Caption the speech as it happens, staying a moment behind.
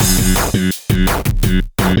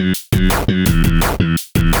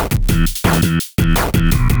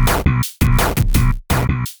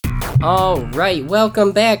right,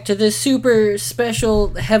 welcome back to this super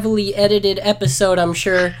special, heavily edited episode, I'm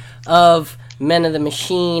sure, of Men of the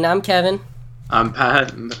Machine. I'm Kevin. I'm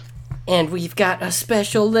Pat. And we've got a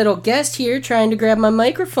special little guest here trying to grab my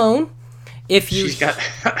microphone. She's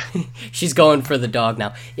going for the dog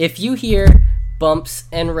now. If you hear bumps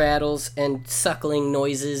and rattles and suckling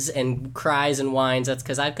noises and cries and whines, that's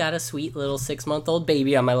because I've got a sweet little 6-month-old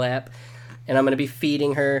baby on my lap, and I'm going to be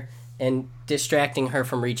feeding her and distracting her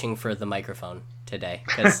from reaching for the microphone today,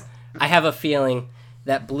 because I have a feeling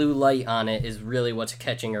that blue light on it is really what's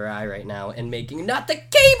catching her eye right now and making not the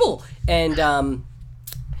cable. And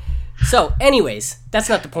so anyways, that's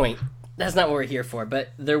not the point. That's not what we're here for, but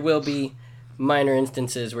there will be minor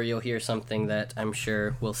instances where you'll hear something that I'm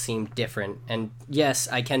sure will seem different. And yes,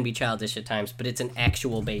 I can be childish at times, but it's an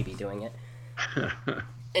actual baby doing it.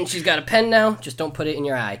 And she's got a pen now, just don't put it in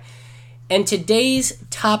your eye. And today's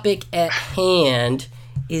topic at hand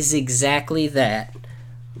is exactly that.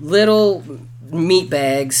 Little meat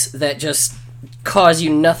bags that just cause you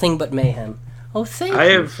nothing but mayhem. Oh, thank you,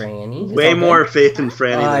 Franny. I have way more faith in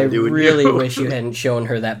Franny than I do in you. I really wish you hadn't shown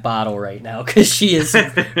her that bottle right now, because she is...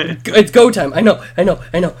 It's go time. I know.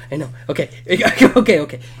 Okay.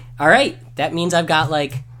 Okay. All right. That means I've got,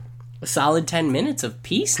 like, a solid 10 minutes of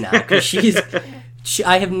peace now, because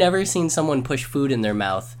I have never seen someone push food in their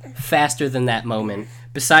mouth faster than that moment.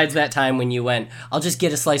 Besides that time when you went, I'll just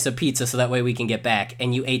get a slice of pizza so that way we can get back,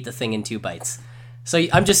 and you ate the thing in 2 bites. So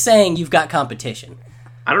I'm just saying you've got competition.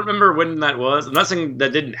 I don't remember when that was. I'm not saying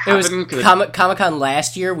that didn't happen. It was Comic-Con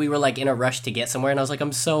last year. We were like in a rush to get somewhere, and I was like,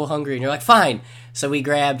 I'm so hungry. And you're like, fine. So we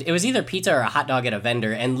grabbed, it was either pizza or a hot dog at a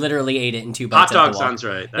vendor, and literally ate it in 2 bites. Hot dog sounds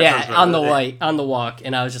right. That sounds right. on the walk.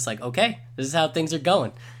 And I was just like, okay, this is how things are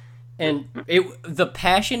going. And the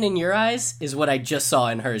passion in your eyes is what I just saw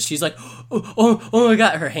in hers. She's like, oh my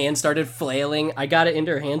God. Her hand started flailing. I got it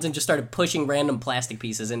into her hands and just started pushing random plastic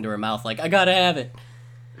pieces into her mouth like, I gotta have it.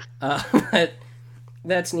 But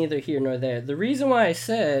that's neither here nor there. The reason why I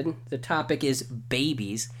said the topic is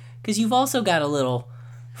babies, because you've also got a little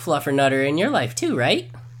fluffernutter in your life too, right?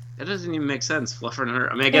 That doesn't even make sense,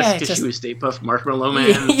 fluffernutter. I mean, I guess because she was Stay Puft Marshmallow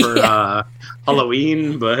Man for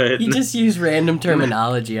Halloween, but... You just use random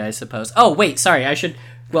terminology, I suppose. Oh, wait, sorry,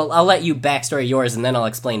 I'll let you backstory yours, and then I'll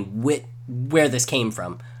explain where this came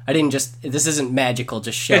from. This isn't magical,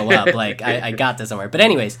 just show up, like, I got this somewhere. But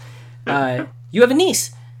anyways, you have a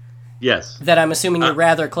niece. Yes. That I'm assuming you're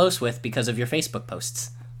rather close with because of your Facebook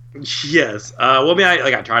posts. Yes. Well, I mean,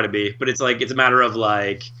 I try to be, but it's a matter of,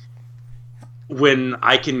 like, when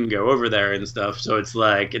I can go over there and stuff, so it's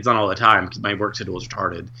like, it's not all the time, because my work schedule is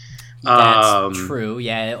retarded. That's true,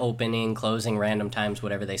 yeah, opening, closing, random times,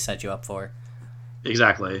 whatever they set you up for.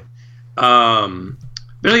 Exactly.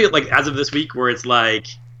 Really, like, as of this week, where it's like,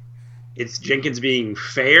 it's Jenkins being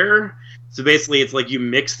fair, so basically it's like you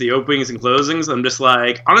mix the openings and closings. I'm just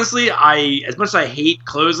like, honestly, as much as I hate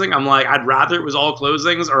closing, I'm like, I'd rather it was all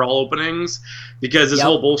closings or all openings, because this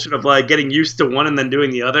whole bullshit of like getting used to one and then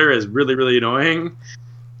doing the other is really, really annoying.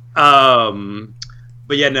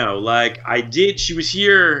 But yeah, no, like she was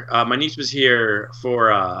here, my niece was here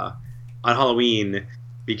for, on Halloween,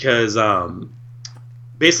 because,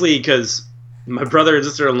 basically because my brother and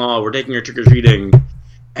sister-in-law were taking her trick-or-treating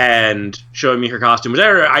and showing me her costume, which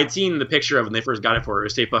I'd seen the picture of when they first got it for her. It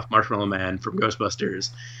was Stay Puft Marshmallow Man from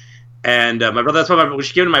Ghostbusters. And my brother, that's why when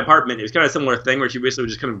she came into my apartment, it was kind of a similar thing where she basically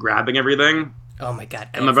was just kind of grabbing everything. Oh my God.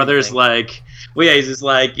 And my brother's like, well, yeah, he's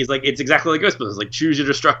like, it's exactly like Ghostbusters, like, choose your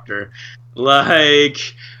destructor. Like,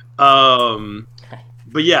 but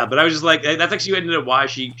I was just like, that's actually ended up why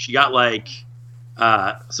she got, like,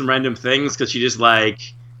 some random things, because she just, like,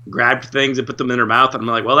 grabbed things and put them in her mouth, and I'm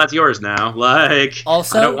like, well, that's yours now. Like,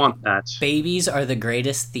 also, I don't want that. Babies are the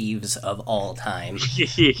greatest thieves of all time.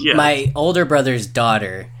 Yes. My older brother's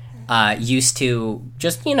daughter used to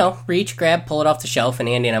just, reach, grab, pull it off the shelf, and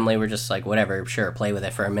Andy and Emily were just like, whatever, sure, play with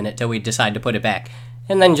it for a minute till we decide to put it back,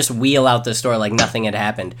 and then just wheel out the store like nothing had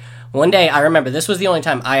happened. One day, I remember, this was the only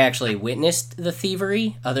time I actually witnessed the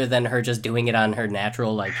thievery, other than her just doing it on her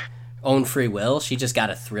natural, like, own free will. She just got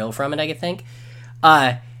a thrill from it, I think.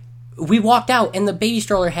 We walked out, and the baby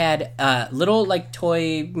stroller had a little, like,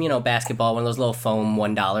 toy, basketball, one of those little foam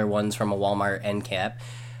 $1 ones from a Walmart end cap,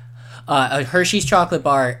 a Hershey's chocolate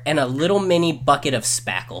bar, and a little mini bucket of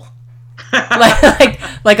spackle.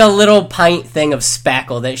 like a little pint thing of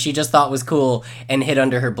spackle that she just thought was cool and hid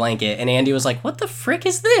under her blanket. And Andy was like, what the frick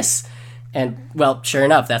is this? And, well, sure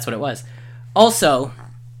enough, that's what it was. Also,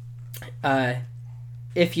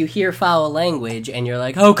 if you hear foul language and you're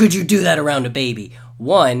like, how could you do that around a baby?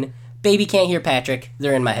 1, baby can't hear Patrick.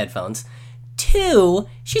 They're in my headphones. 2,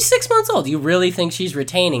 she's 6 months old. You really think she's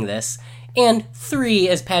retaining this? And 3,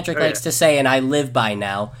 as Patrick likes to say, and I live by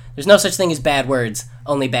now, there's no such thing as bad words,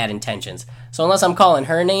 only bad intentions. So unless I'm calling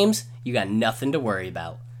her names, you got nothing to worry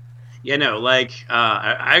about. Yeah, no, like,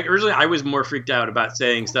 I originally I was more freaked out about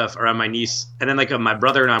saying stuff around my niece, and then, like, my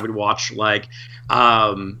brother and I would watch, like, I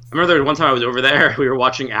remember there was one time I was over there, we were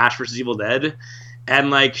watching Ash vs. Evil Dead, and,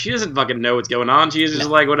 like, she doesn't fucking know what's going on, she's just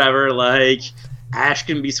like, whatever, like, Ash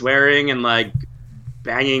can be swearing and, like,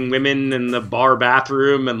 banging women in the bar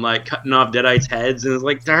bathroom and, like, cutting off Deadites' heads, and it's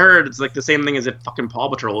like, to her, it's like the same thing as if fucking Paw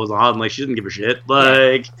Patrol was on, like, she doesn't give a shit,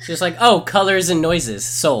 like... She's just like, oh, colors and noises,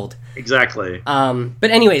 sold. Exactly.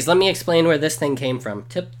 But anyways, let me explain where this thing came from.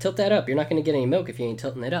 Tilt that up. You're not going to get any milk if you ain't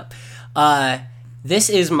tilting it up. This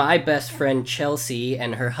is my best friend Chelsea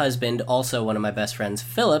and her husband, also one of my best friends,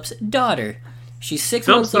 Philip's daughter. She's 6 months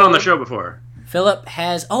old. Philip's been on the show before. Philip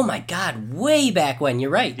has, oh my god, way back when. You're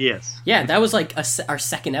right. Yes. Yeah, that was like our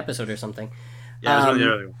second episode or something. Yeah, it was one of the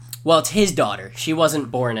earlier ones. Well, it's his daughter. She wasn't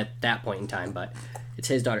born at that point in time, but it's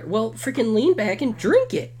his daughter. Well, freaking lean back and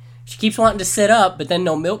drink it. She keeps wanting to sit up, but then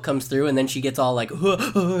no milk comes through, and then she gets all like,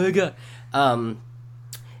 oh my god.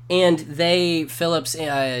 And Philip's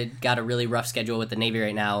got a really rough schedule with the Navy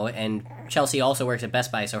right now, and Chelsea also works at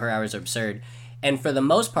Best Buy, so her hours are absurd. And for the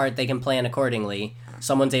most part, they can plan accordingly.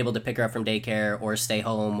 Someone's able to pick her up from daycare or stay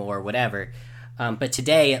home or whatever. But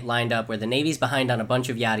today it lined up where the Navy's behind on a bunch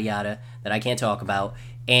of yada yada that I can't talk about,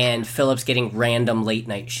 and Philip's getting random late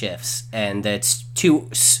night shifts, and it's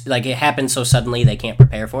it happens so suddenly they can't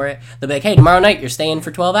prepare for it. They'll be like, hey, tomorrow night you're staying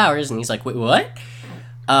for 12 hours, and he's like, wait, what?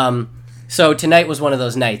 So tonight was one of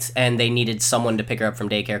those nights, and they needed someone to pick her up from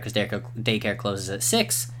daycare because daycare closes at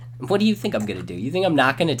 6. What do you think I'm going to do? You think I'm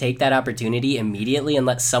not going to take that opportunity immediately and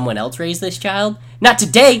let someone else raise this child? Not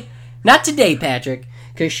today! Not today, Patrick,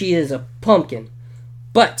 because she is a pumpkin.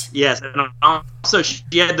 But yes, and also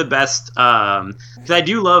she had the best. Because I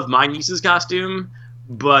do love my niece's costume,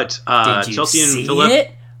 but Chelsea and Philip.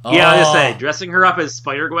 It? Yeah, I was gonna say dressing her up as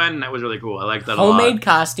Spider-Gwen, that was really cool. I liked that a lot. Homemade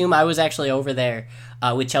costume. I was actually over there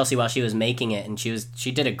with Chelsea while she was making it, and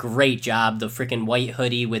she did a great job. The freaking white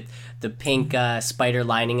hoodie with the pink spider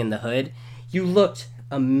lining in the hood. You looked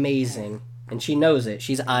amazing, and she knows it.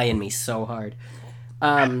 She's eyeing me so hard.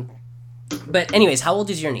 But anyways, how old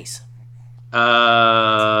is your niece?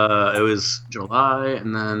 It was July,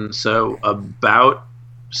 and then so about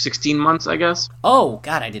 16 months, I guess. Oh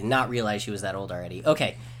God, I did not realize she was that old already.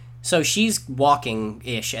 Okay, so she's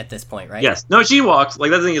walking-ish at this point, right? Yes. No, she walks.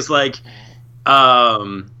 Like, that thing is like, the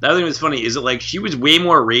other thing that's funny is that, like, she was way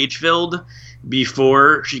more rage-filled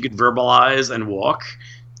before she could verbalize and walk.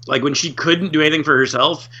 Like, when she couldn't do anything for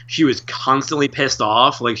herself, she was constantly pissed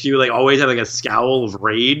off. Like, she would, like, always have, like, a scowl of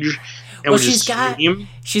rage. Well, she's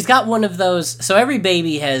got one of those. So every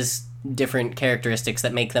baby has different characteristics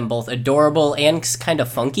that make them both adorable and kind of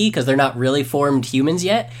funky because they're not really formed humans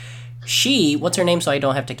yet. What's her name so I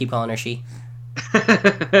don't have to keep calling her she?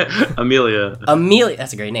 Amelia.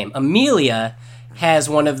 That's a great name. Amelia has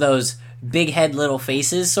one of those big head little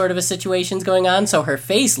faces sort of a situations going on. So her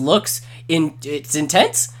face it's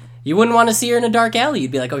intense. You wouldn't want to see her in a dark alley.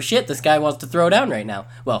 You'd be like, oh shit, this guy wants to throw down right now.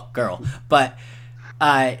 Well, girl, but.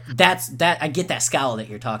 I get that scowl that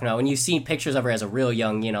you're talking about. When you see pictures of her as a real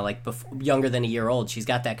young, younger than a year old, she's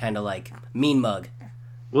got that kind of, like, mean mug.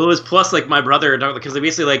 Well, it was plus, like, my brother, because they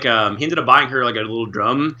basically, like, he ended up buying her, like, a little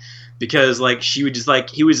drum, because, like, she was just, like,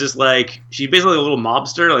 she's basically a little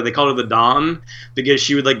mobster, like, they called her the Don, because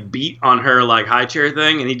she would, like, beat on her, like, high chair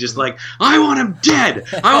thing, and he just, like, I want him dead!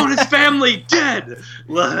 I want his family dead!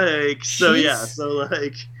 Like, so, yeah, so,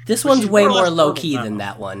 like... This one's way more low-key than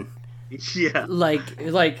that one. Yeah.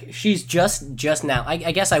 Like she's just now.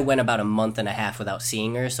 I guess I went about a month and a half without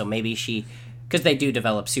seeing her, so maybe because they do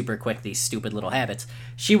develop super quick, these stupid little habits.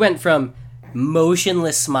 She went from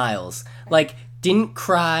motionless smiles, like didn't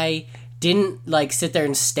cry, didn't like sit there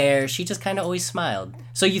and stare. She just kind of always smiled.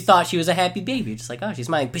 So you thought she was a happy baby, just like, oh, she's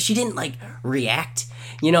smiling, but she didn't like react.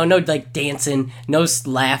 No like dancing, no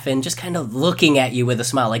laughing, just kind of looking at you with a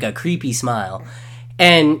smile, like a creepy smile.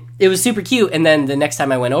 And it was super cute, and then the next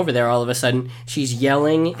time I went over there, all of a sudden, she's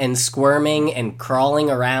yelling and squirming and crawling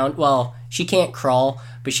around. Well, she can't crawl,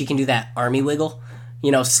 but she can do that army wiggle.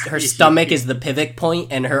 Her stomach is the pivot point,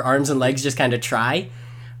 and her arms and legs just kind of try.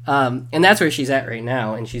 And that's where she's at right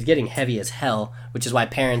now, and she's getting heavy as hell, which is why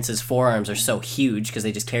parents' forearms are so huge, because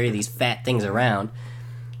they just carry these fat things around.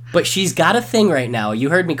 But she's got a thing right now. You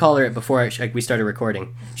heard me call her it before we started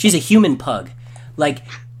recording. She's a human pug. Like...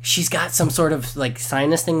 She's got some sort of, like,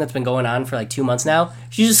 sinus thing that's been going on for, like, 2 months now.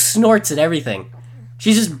 She just snorts at everything.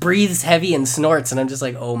 She just breathes heavy and snorts, and I'm just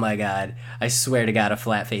like, oh my god. I swear to God, a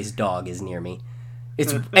flat-faced dog is near me.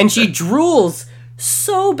 And she drools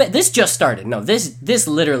so bad. This just started. No, this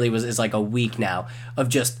literally is like a week now of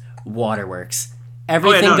just waterworks.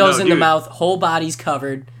 Everything goes in the mouth, whole body's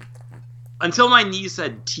covered. Until my niece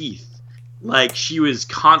had teeth, like she was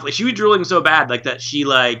drooling so bad like that she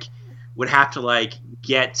like would have to like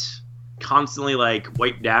get constantly like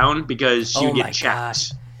wiped down because she would get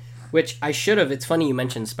chapped. Gosh. Which I should have. It's funny you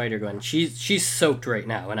mentioned Spider-Gwen. She's soaked right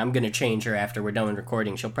now, and I'm going to change her after we're done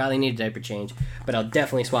recording. She'll probably need a diaper change, but I'll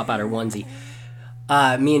definitely swap out her onesie.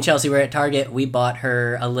 Me and Chelsea were at Target. We bought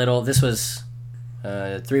her a little... This was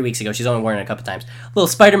 3 weeks ago. She's only worn it a couple times. A little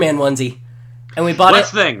Spider-Man onesie. And we bought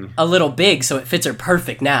a little big, so it fits her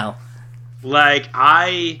perfect now. Like,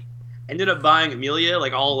 I ended up buying Amelia,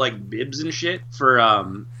 like, all, like, bibs and shit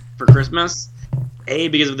for Christmas. A,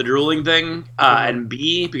 because of the drooling thing, and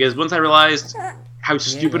B, because once I realized how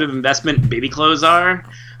stupid of investment baby clothes are,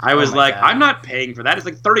 I was like, God. I'm not paying for that. It's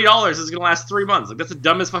like $30. This is going to last 3 months. Like, that's the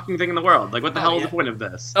dumbest fucking thing in the world. Like, what the hell is the point of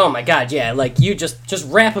this? Oh my God, yeah. Like, you just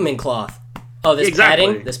wrap them in cloth. Oh, this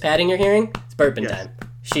padding you're hearing? It's burping time.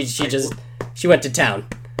 She went to town.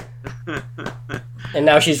 And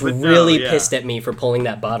now she's really pissed at me for pulling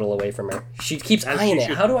that bottle away from her. She keeps eyeing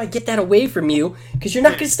it. How do I get that away from you? Because you're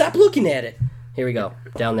not going to stop looking at it. Here we go.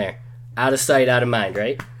 Down there. Out of sight, out of mind,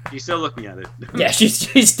 right? She's still looking at it. Yeah, she's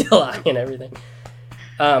still eyeing everything.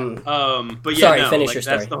 But yeah, sorry, finish your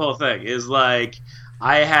story. That's the whole thing. Is like,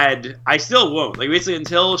 I still won't. Like, basically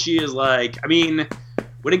until she is like, I mean,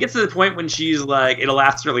 when it gets to the point when she's like, it'll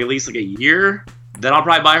last for like, at least like a year, then I'll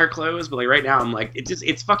probably buy her clothes. But like right now, I'm like,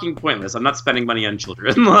 it's fucking pointless. I'm not spending money on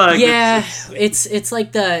children. Like, yeah, it's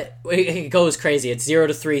like it goes crazy. It's 0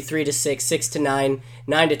 to 3, 3 to 6, 6 to 9,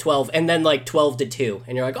 9 to 12, and then like 12 to 2.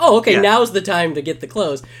 And you're like, oh, okay, now's the time to get the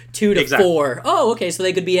clothes. 2 to 4. Oh, okay, so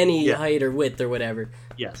they could be any height or width or whatever.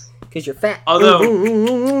 Yes. Because you're fat. Although,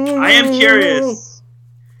 I am curious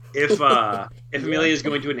if Amelia is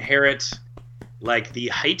going to inherit like the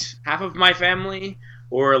height half of my family,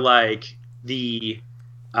 or like the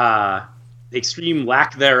extreme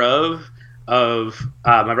lack thereof of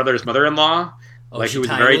my brother's mother-in-law. Like, she was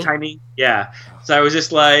very tiny. Yeah. So I was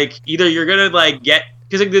just like, either you're gonna like get,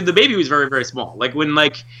 because like, the baby was very, very small. Like when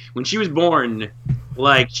she was born,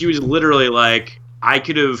 like she was literally like, I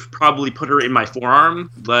could have probably put her in my forearm.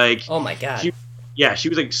 Like, oh my God. She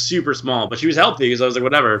was like super small, but she was healthy, because I was like,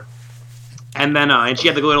 whatever. And then and she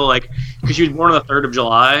had like a little like, because she was born on the 3rd of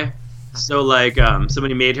July. So like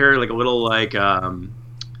somebody made her like a little like it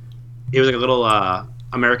was like a little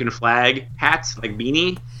American flag hat, like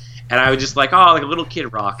beanie, and I was just like, oh, like a little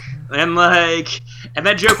Kid Rock, and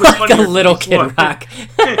that joke was funny. Like a little Kid Rock.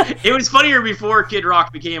 It was funnier before Kid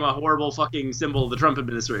Rock became a horrible fucking symbol of the Trump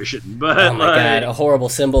administration. But oh my God, a horrible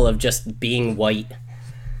symbol of just being white.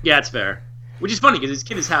 Yeah, it's fair. Which is funny because his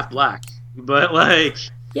kid is half black, but like.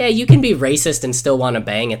 Yeah, you can be racist and still want to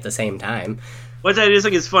bang at the same time. What I just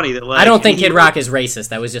think is funny that like, I don't think Kid Rock is racist.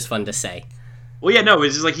 That was just fun to say. Well, yeah, no,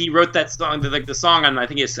 it's just like he wrote that song, like the song on I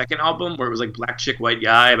think his second album, where it was like Black Chick White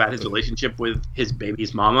Guy, about his relationship with his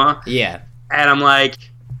baby's mama. Yeah. And I'm like,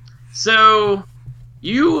 so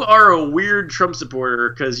you are a weird Trump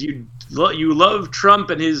supporter because you love Trump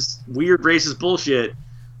and his weird racist bullshit,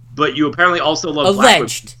 but you apparently also love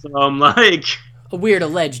alleged. Black women. So I'm like, a weird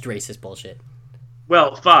alleged racist bullshit.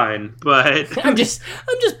 Well, fine, but I'm just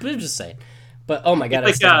saying. But oh my God,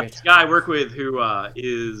 like this guy I work with who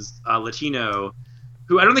is Latino,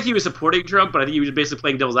 who I don't think he was supporting Trump, but I think he was basically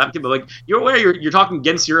playing devil's advocate. But like, you're aware you're talking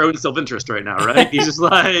against your own self-interest right now, right? He's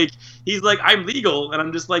like I'm legal, and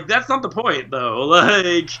I'm just like, that's not the point though.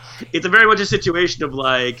 Like, it's a very much a situation of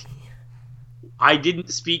like, I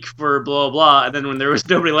didn't speak for blah blah, and then when there was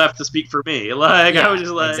nobody left to speak for me, like I was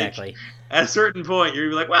just like, exactly. At a certain point,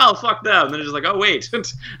 you're like, well, fuck them. And then it's just like, oh, wait,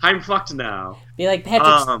 I'm fucked now. Be like,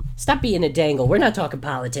 Patrick, stop being a dangle. We're not talking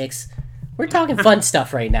politics. We're talking fun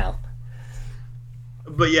stuff right now.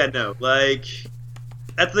 But yeah, no, like,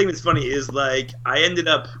 that's the thing that's funny is, like, I ended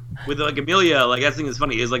up with, like, Amelia, like, that's the thing that's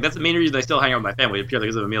funny is, like, that's the main reason I still hang out with my family, purely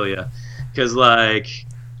because of Amelia. Because, like,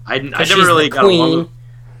 I never really got along with...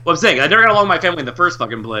 Well, I'm saying, I never got along with my family in the first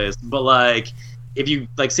fucking place, but, like... If you,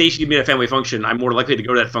 like, say she made a family function, I'm more likely to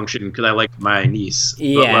go to that function because I like my niece.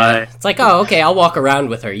 Yeah. It's like, oh, okay, I'll walk around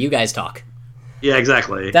with her. You guys talk. Yeah,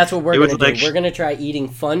 exactly. That's what we're going to do. Like, we're going to try eating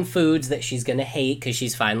fun foods that she's going to hate because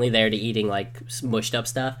she's finally there to eating, like, mushed up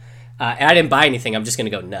stuff. And I didn't buy anything. I'm just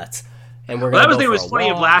going to go nuts. And we're going to go for a funny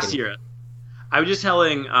of last year. I was just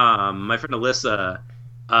telling my friend Alyssa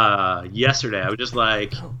yesterday. I was just like,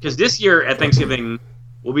 because this year at Thanksgiving...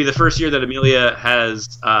 will be the first year that Amelia has,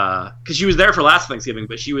 because she was there for last Thanksgiving,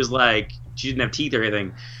 but she was like, she didn't have teeth or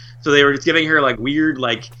anything. So they were just giving her like weird,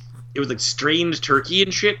 like it was like strained turkey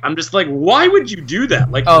and shit. I'm just like, why would you do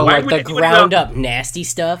that? Like, Oh, why like would the ground up nasty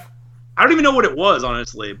stuff? I don't even know what it was,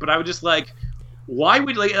 honestly, but I was just like, why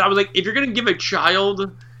would, like, I was like, if you're gonna give a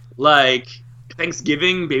child like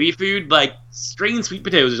Thanksgiving baby food, like strained sweet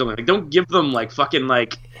potatoes or something, like don't give them like fucking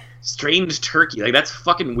like strained turkey. Like that's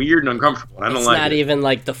fucking weird and uncomfortable. I don't like it. It's not even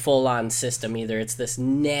like the full on system either. It's this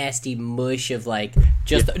nasty mush of like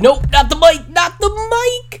just nope, not the mic, not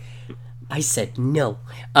the mic. I said no.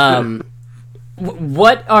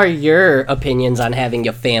 What are your opinions on having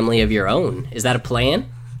a family of your own? Is that a plan?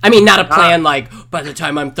 I mean, not a plan like, by the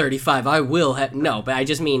time I'm 35, I will have... No, but I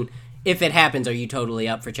just mean, if it happens, are you totally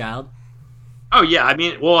up for child? Oh, yeah. I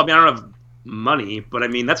mean, I don't have money, but I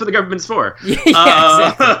mean, that's what the government's for. Yeah,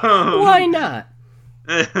 exactly. Why not?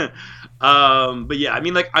 But yeah, I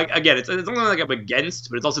mean, like, again, it's something like I'm against,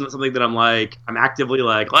 but it's also not something that I'm actively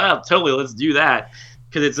like, well, totally, let's do that.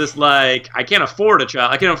 Because it's just like, I can't afford a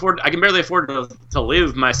child. I can barely afford to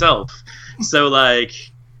live myself. So, like,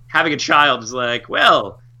 having a child is like,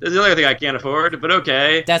 well... There's another thing I can't afford, but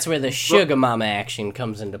okay. That's where the sugar mama action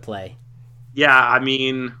comes into play. Yeah, I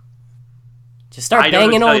mean... Just start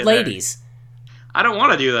banging old ladies. I don't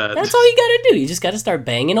want to do that. That's all you gotta do. You just gotta start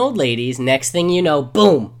banging old ladies. Next thing you know,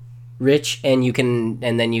 boom, rich, and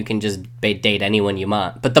then you can just date anyone you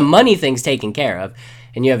want. But the money thing's taken care of,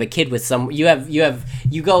 and you have a kid with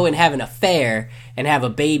you go and have an affair and have a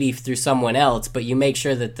baby through someone else, but you make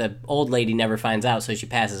sure that the old lady never finds out, so she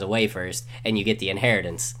passes away first, and you get the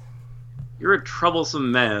inheritance. You're a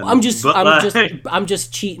troublesome man. I'm just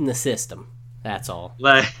cheating the system. That's all.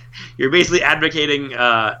 Like, you're basically advocating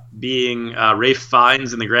being Ralph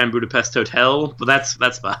Fiennes in the Grand Budapest Hotel, but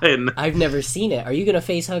that's fine. I've never seen it. Are you gonna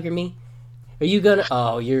face hugger me? Are you gonna...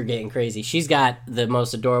 Oh, you're getting crazy. She's got the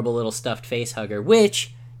most adorable little stuffed face hugger,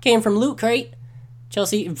 which came from Loot Crate.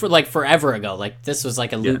 Chelsea, for like forever ago. Like, this was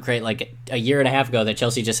like a Loot Crate like a year and a half ago that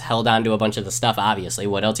Chelsea just held on to a bunch of the stuff, obviously.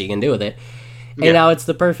 What else are you gonna do with it? And now it's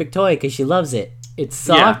the perfect toy because she loves it. It's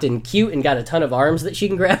soft and cute and got a ton of arms that she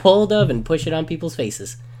can grab hold of and push it on people's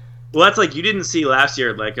faces. Well, that's like, you didn't see last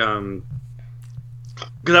year, like,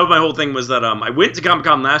 because that was my whole thing was that I went to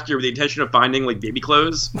Comic-Con last year with the intention of finding like baby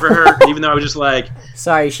clothes for her, even though I was just like,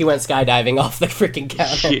 sorry, she went skydiving off the freaking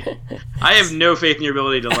counter. I have no faith in your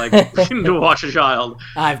ability to like to watch a child.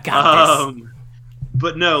 I've got this.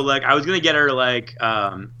 But no, like I was gonna get her like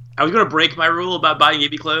I was gonna break my rule about buying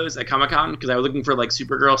baby clothes at Comic-Con because I was looking for like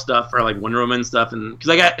Supergirl stuff or like Wonder Woman stuff, and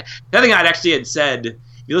because the other thing I'd actually had said, if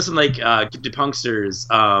you listen to like Gifted Punksters,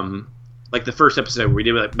 like the first episode where we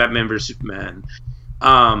did like Batman vs Superman.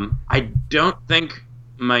 I don't think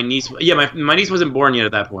my niece... Yeah, my niece wasn't born yet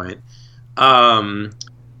at that point.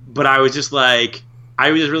 But I was just like... I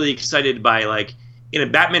was really excited by, like... In a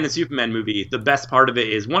Batman and Superman movie, the best part of it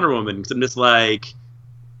is Wonder Woman. Because I'm just like...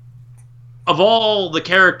 Of all the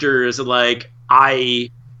characters, like, I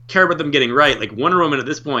care about them getting right. Like, Wonder Woman at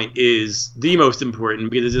this point is the most important.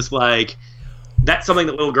 Because it's just like... That's something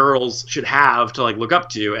that little girls should have to, like, look up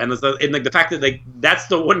to. And like, the fact that, like, that's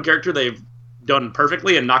the one character they've done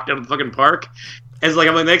perfectly and knocked out of the fucking park. It's like,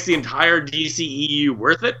 I'm like, makes the entire DCEU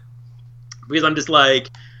worth it. Because I'm just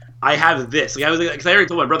like, I have this. Like, I was like, because I already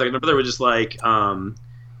told my brother was just like,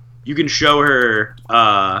 you can show her,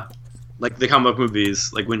 like, the comic book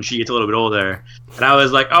movies, like, when she gets a little bit older. And I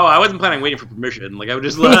was like, oh, I wasn't planning on waiting for permission. Like, I was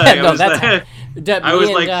just like,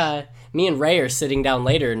 me and Ray are sitting down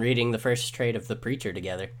later and reading the first trade of The Preacher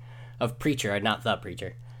together. Of Preacher, not The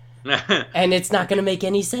Preacher. And it's not going to make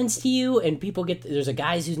any sense to you, and people get... There's a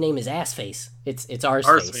guy whose name is Assface. It's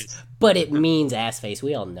Arseface. But it means Assface.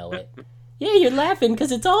 We all know it. Yeah, you're laughing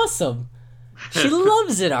because it's awesome. She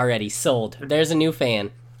loves it already. Sold. There's a new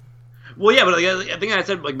fan. Well, yeah, but like, I think I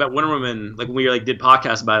said like about Wonder Woman, like when we like did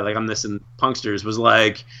podcasts about it, like on this and Punksters, was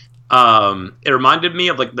like... it reminded me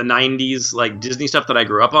of like the 90s like Disney stuff that I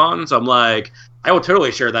grew up on. So I'm like, I will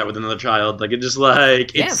totally share that with another child. Like, it just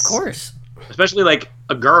like... Yeah, of course. Especially like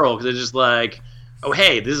a girl, because it's just like, oh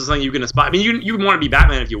hey, this is something you can aspire. I mean, you want to be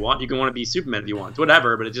Batman if you want, you can want to be Superman if you want,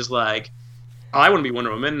 whatever. But it's just like, oh, I want to be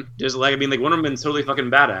Wonder Woman. Just like, I mean, like Wonder Woman's totally fucking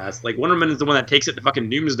badass. Like Wonder Woman is the one that takes it to fucking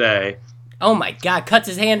Doomsday. Oh my god, cuts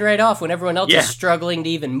his hand right off when everyone else is struggling to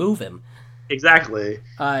even move him. Exactly.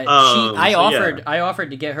 I offered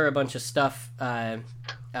to get her a bunch of stuff,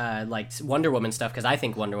 like Wonder Woman stuff, because I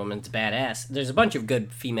think Wonder Woman's badass. There's a bunch of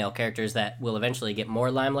good female characters that will eventually get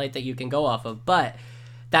more limelight that you can go off of, but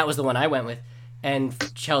that was the one I went with. And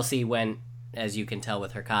Chelsea went, as you can tell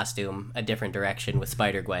with her costume, a different direction with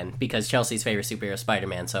Spider-Gwen, because Chelsea's favorite superhero is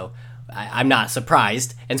Spider-Man, so I'm not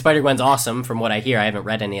surprised. And Spider-Gwen's awesome from what I hear. I haven't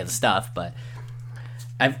read any of the stuff, but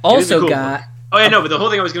I've also got Oh yeah, no, but the whole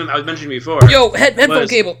thing I was mentioning before. Yo,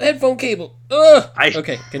 headphone cable. Ugh.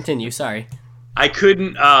 Okay, continue. Sorry. I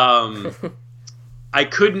couldn't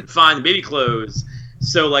find the baby clothes.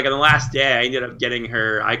 So like on the last day, I ended up getting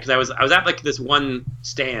her. Because I was at like this one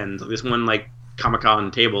stand, this one like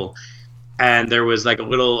Comic-Con table, and there was like a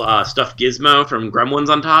little stuffed Gizmo from Gremlins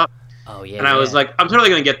on top. Oh yeah. And I was like, I'm totally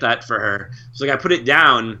gonna get that for her. So like I put it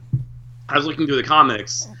down. I was looking through the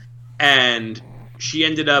comics, and she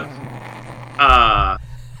ended up. What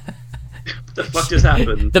the fuck just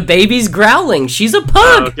happened? The baby's growling. She's a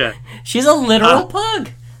pug. Oh, okay. She's a literal pug.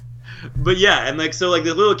 But yeah, and like so, like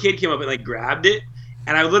this little kid came up and like grabbed it,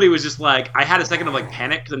 and I literally was just like, I had a second of like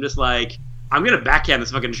panic because I'm just like, I'm gonna backhand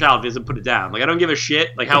this fucking child if he doesn't put it down. Like I don't give a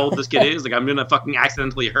shit like how old this kid is. Like I'm gonna fucking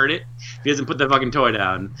accidentally hurt it if he doesn't put that fucking toy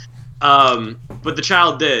down. But the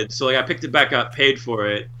child did, so like I picked it back up, paid for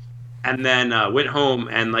it, and then went home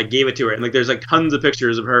and like gave it to her. And like there's like tons of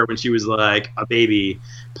pictures of her when she was like a baby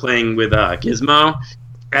playing with Gizmo.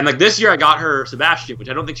 And like this year I got her Sebastian, which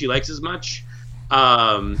I don't think she likes as much.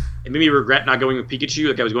 It made me regret not going with Pikachu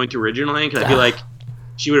like I was going to originally, because I feel like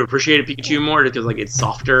she would have appreciated Pikachu more because like it's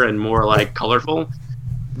softer and more like colorful.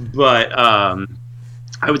 But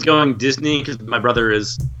I was going Disney because my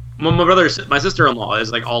sister-in-law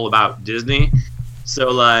is like all about Disney, so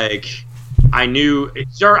like I think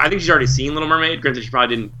she's already seen Little Mermaid. Granted, she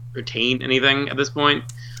probably didn't retain anything at this point,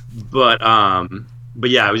 but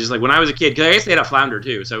yeah, it was just like when I was a kid, because I stayed at Flounder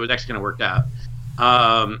too, so it was actually kind of worked out.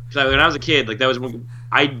 Because when I was a kid, like that was when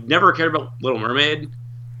I never cared about Little Mermaid,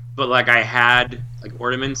 but like I had like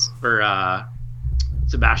ornaments for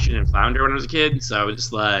Sebastian and Flounder when I was a kid, so I was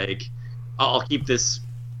just like, I'll keep this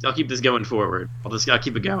going forward. I'll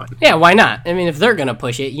keep it going. Yeah, why not? I mean, if they're gonna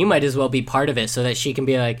push it, you might as well be part of it so that she can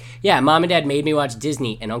be like, yeah, Mom and Dad made me watch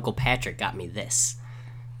Disney, and Uncle Patrick got me this.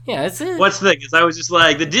 Yeah, that's it. What's the thing is, I was just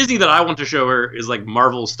like, the Disney that I want to show her is like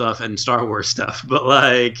Marvel stuff and Star Wars stuff, but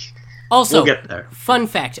like, also, we'll get there. Fun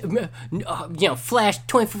fact, Flash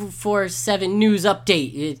 24/7 news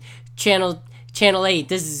update, Channel 8.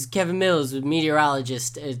 This is Kevin Mills,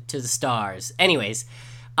 meteorologist to the stars. Anyways.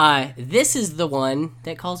 This is the one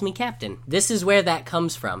that calls me Captain. This is where that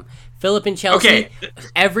comes from. Philip and Chelsea, okay.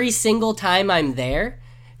 Every single time I'm there,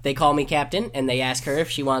 they call me Captain, and they ask her if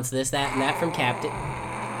she wants this, that, and that from Captain.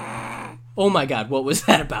 Oh my god, what was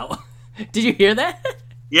that about? Did you hear that?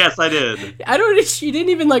 Yes, I did. She didn't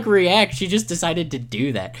even, react. She just decided to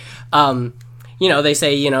do that. They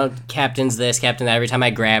say, Captain's this, Captain that. Every time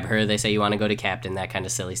I grab her, they say, you want to go to Captain, that kind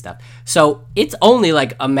of silly stuff. So it's only,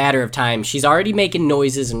 a matter of time. She's already making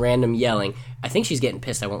noises and random yelling. I think she's getting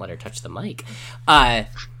pissed I won't let her touch the mic.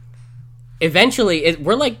 Eventually,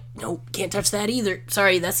 we're like, no, can't touch that either.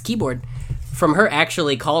 Sorry, that's the keyboard. From her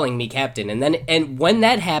actually calling me Captain. And when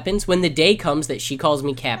that happens, when the day comes that she calls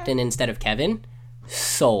me Captain instead of Kevin,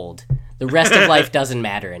 sold. The rest of life doesn't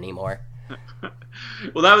matter anymore.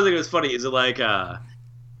 Well, that was it was funny. Is it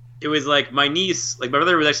it was like my niece, like my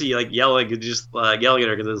brother was actually like yelling at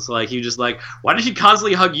her because it's like he was just like, why does she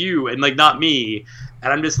constantly hug you and like not me?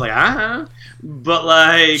 And I'm just like, but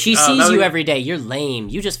like she sees you every day. You're lame.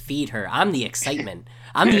 You just feed her. I'm the excitement.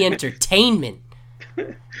 I'm the entertainment.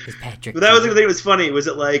 Patrick. But that was the thing that was funny. Was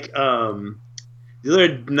it the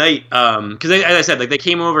other night, because as I said, like they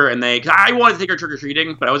came over and cause I wanted to take her trick or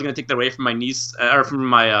treating, but I was gonna take that away from my niece or from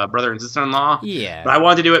my brother and sister-in-law. Yeah. But I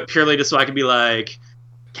wanted to do it purely just so I could be like,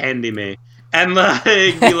 candy me, and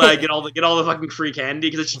be like get all the fucking free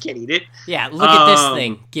candy because she can't eat it. Yeah. Look at this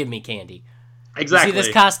thing. Give me candy. Exactly. You see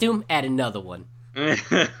this costume? Add another one.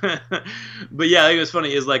 But yeah, I think it was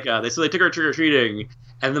funny. Is like they took her trick or treating.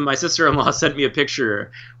 And then my sister-in-law sent me a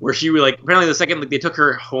picture where she was apparently the second they took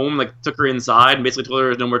her home, took her inside and basically told her there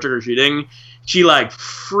was no more trick-or-treating, she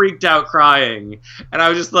freaked out crying. And I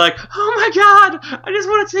was just like, oh my god, I just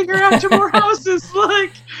want to take her out to more houses.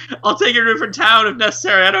 I'll take her to a different town if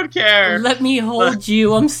necessary. I don't care. Let me hold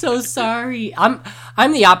you. I'm so sorry. I'm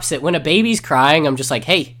the opposite. When a baby's crying, I'm just like,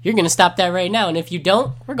 hey, you're going to stop that right now. And if you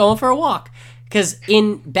don't, we're going for a walk. Because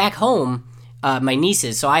back home, my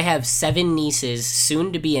nieces, so I have 7 nieces,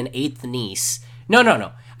 soon to be an 8th niece.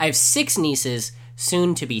 No. I have 6 nieces,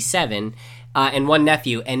 soon to be 7, and 1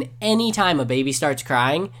 nephew. And anytime a baby starts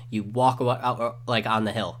crying, you walk out, on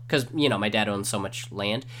the hill. Because, my dad owns so much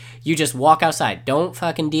land. You just walk outside. Don't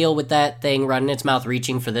fucking deal with that thing running its mouth,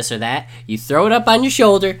 reaching for this or that. You throw it up on your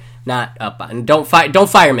shoulder. Not up on... Don't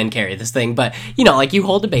firemen carry this thing, but, you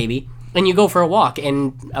hold a baby. And you go for a walk,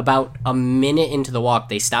 and about a minute into the walk,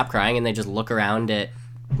 they stop crying, and they just look around at...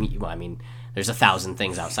 Well, there's 1,000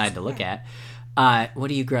 things outside to look at.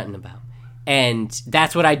 What are you grunting about? And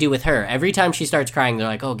that's what I do with her. Every time she starts crying, they're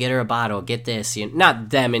like, oh, get her a bottle, get this. Not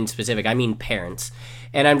them in specific, I mean parents.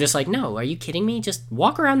 And I'm just like, no, are you kidding me? Just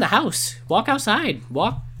walk around the house. Walk outside.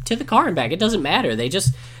 Walk to the car and back. It doesn't matter. They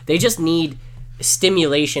just need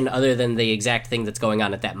stimulation other than the exact thing that's going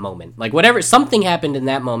on at that moment. Like, whatever, something happened in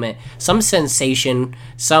that moment, some sensation,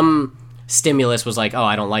 some stimulus was like, oh,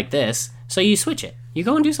 I don't like this. So you switch it. You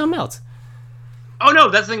go and do something else. Oh, no,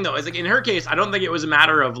 that's the thing, though. It's like, in her case, I don't think it was a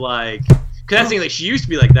matter of, like... Because that's the thing, like, she used to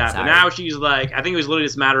be like that, but now she's, like... I think it was literally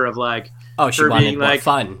just a matter of, like... Oh, she wanted more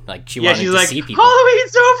fun. Like, she wanted to see people.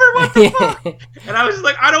 Halloween's over, what the fuck? And I was just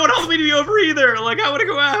like, I don't want Halloween to be over either. Like, I want to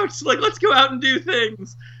go out. Like, let's go out and do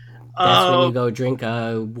things. That's when you go drink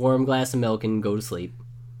a warm glass of milk and go to sleep.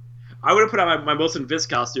 I would have put on my Wilson Fisk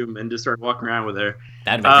costume and just started walking around with her.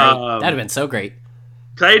 That'd have been great. That'd have been so great.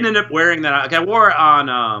 Because I didn't end up wearing that. Like, I wore it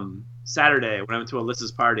on... Saturday when I went to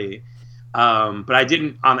Alyssa's party, but I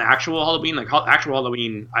didn't on the actual Halloween. Like actual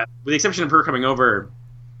Halloween, with the exception of her coming over,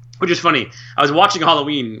 which is funny. I was watching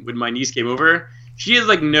Halloween when my niece came over. She has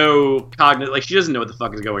like no cognitive, like she doesn't know what the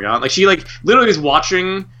fuck is going on. Like she like literally is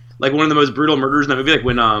watching like one of the most brutal murders in the movie. Like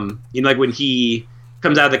when like when he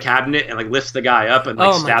comes out of the cabinet and like lifts the guy up and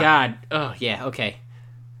like stabs. Oh my god! Oh yeah, okay.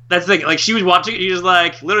 That's the thing. Like she was watching it, she was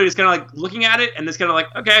like literally just kind of like looking at it and just kind of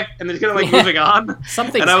like okay, and then kind of like moving on.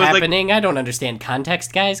 Something's happening. Like, I don't understand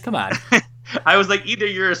context, guys. Come on. I was like, either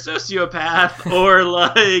you're a sociopath or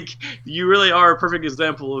like you really are a perfect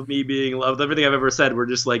example of me being loved. Everything I've ever said, we're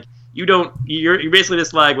just like you're basically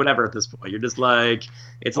just like whatever at this point. You're just like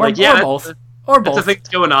it's or, like yeah, or both. That's the thing that's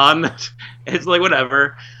going on. It's like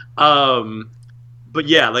whatever. But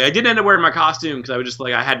yeah, like I didn't end up wearing my costume because I was just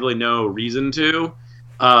like I had really no reason to.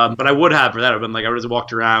 But I would have for that. I've been like I would have just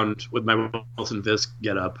walked around with my Wilson Fisk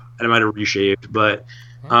get up, and I might have reshaved. But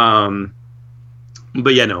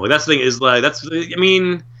yeah, no. That's the thing is like that's. I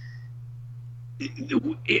mean,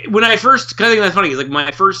 when I first, kind of think that's funny is like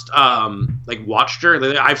my first like watched her.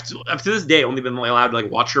 Like, I've to this day only been allowed to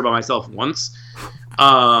like watch her by myself once.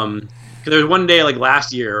 Because there was one day like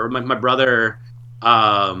last year, my brother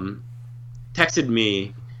texted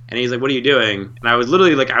me. And he's like, what are you doing? And I was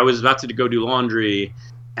literally like, I was about to go do laundry,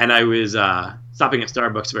 and I was stopping at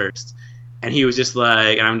Starbucks first. And he was just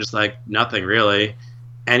like, and I'm just like, nothing really.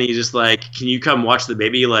 And he's just like, can you come watch the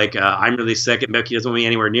baby? Like, I'm really sick, and Becky doesn't want me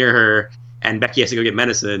anywhere near her, and Becky has to go get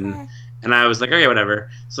medicine. And I was like, okay,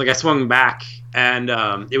 whatever. So like, I swung back, and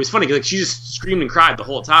it was funny because like she just screamed and cried the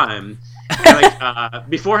whole time. And like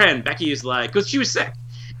beforehand, Becky was like, because she was sick.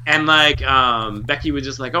 And, like, Becky was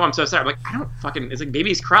just like, oh, I'm so sorry. I'm like, I don't fucking... It's like,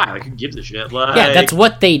 babies cry. Like, who gives a shit? Like, yeah, that's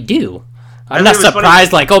what they do. I'm not surprised,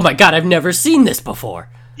 funny. Like, oh, my God, I've never seen this before.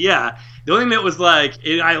 Yeah. The only thing that was, like...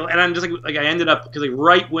 I'm just, like, I ended up... Because, like,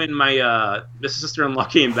 right when my sister-in-law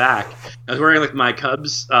came back, I was wearing, like, my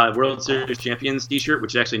Cubs World Series Champions t-shirt,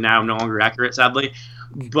 which is actually now no longer accurate, sadly.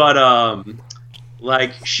 But,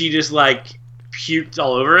 like, she just, like, puked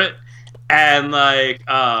all over it. And, like,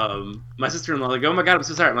 my sister-in-law, like, oh my God, I'm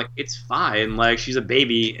so sorry. I'm like, it's fine. Like, she's a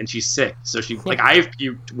baby and she's sick. So she, like, I've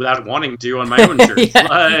puked without wanting to on my own shirt. Yeah,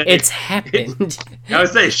 like, it's happened. I would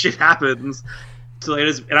say shit happens. So, like,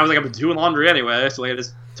 and I was like, I'm doing laundry anyway. So, like, I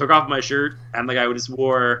just took off my shirt and, like, I just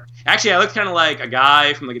wore. Actually, I looked kind of like a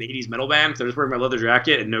guy from, like, an 80s metal band because I was wearing my leather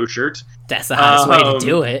jacket and no shirt. That's the hottest way to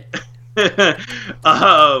do it.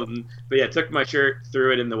 But yeah, took my shirt,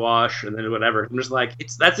 threw it in the wash, and then whatever. I'm just like,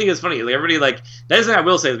 that thing is funny. Like everybody, like that's the thing I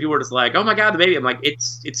will say. People are just like, oh my God, the baby. I'm like,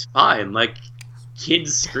 it's fine. Like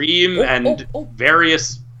kids scream and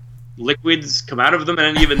various liquids come out of them at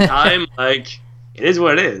any given time. Like it is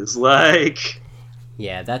what it is. Like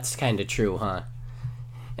yeah, that's kind of true, huh?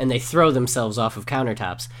 And they throw themselves off of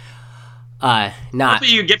countertops. Not. That's what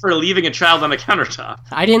you get for leaving a child on a countertop.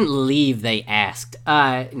 I didn't leave. They asked.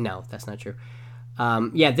 No, that's not true.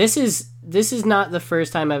 Yeah, this is not the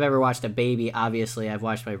first time I've ever watched a baby. Obviously, I've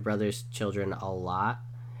watched my brother's children a lot.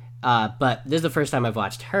 But this is the first time I've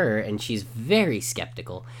watched her, and she's very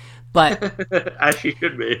skeptical. But as she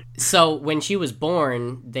should be. So when she was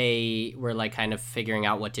born, they were like kind of figuring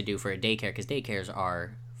out what to do for a daycare because daycares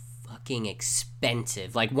are fucking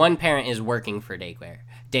expensive. Like one parent is working for daycare,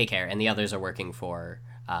 and the others are working for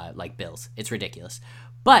like bills. It's ridiculous.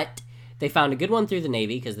 But they found a good one through the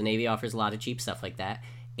Navy because the Navy offers a lot of cheap stuff like that,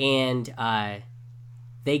 and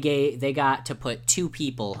they got to put 2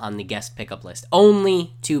 people on the guest pickup list.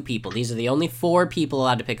 Only 2 people. These are the only 4 people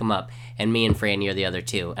allowed to pick them up, and me and Franny are the other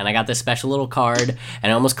 2. And I got this special little card,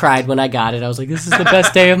 and I almost cried when I got it. I was like, this is the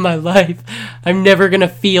best day of my life. I'm never gonna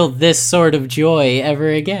feel this sort of joy ever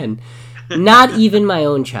again. Not even my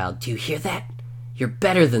own child. Do you hear that? You're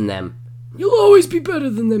better than them. You'll always be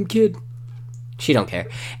better than them, kid. She don't care.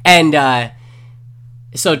 And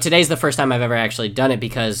so today's the first time I've ever actually done it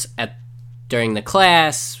because during the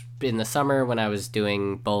class in the summer when I was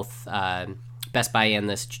doing both Best Buy and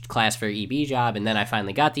this class for EB job, and then I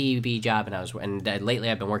finally got the EB job, and lately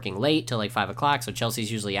I've been working late till like 5 o'clock. So Chelsea's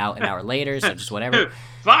usually out an hour later, so just whatever.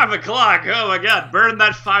 5 o'clock. Oh my God, burn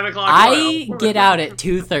that 5 o'clock. I get out at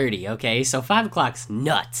 2:30. Okay, so 5 o'clock's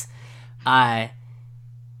nuts.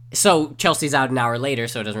 So Chelsea's out an hour later,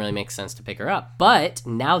 so it doesn't really make sense to pick her up. But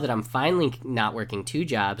now that I'm finally not working 2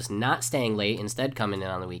 jobs, not staying late, instead coming in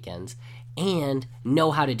on the weekends, and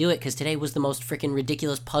know how to do it, because today was the most freaking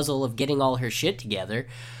ridiculous puzzle of getting all her shit together.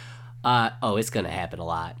 It's going to happen a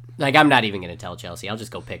lot. Like, I'm not even going to tell Chelsea. I'll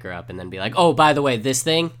just go pick her up and then be like, oh, by the way, this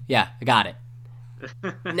thing? Yeah, I got it.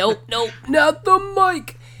 Nope, not the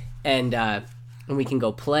mic. And we can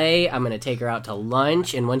go play. I'm going to take her out to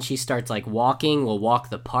lunch, and when she starts, like, walking, we'll walk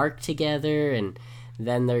the park together, and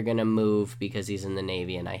then they're going to move because he's in the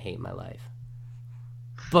Navy and I hate my life.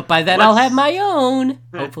 But by then I'll have my own.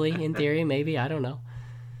 Hopefully, in theory, maybe, I don't know.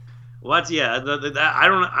 I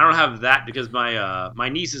don't have that because my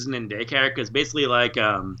niece isn't in daycare, because basically like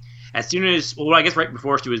as soon as, well, I guess right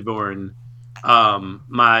before she was born,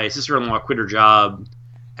 my sister-in-law quit her job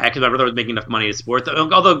because my brother was making enough money to support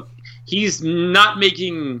them. Although he's not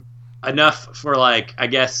making enough for, like, I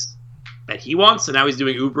guess that he wants, so now he's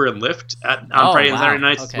doing Uber and Lyft on Friday and Saturday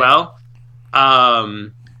nights as well.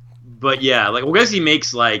 But yeah, like, well, I guess he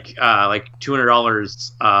makes like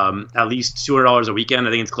 $200, at least $200 a weekend. I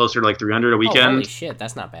think it's closer to like $300 a weekend. Oh, holy shit,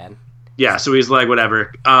 that's not bad. Yeah, so he's like,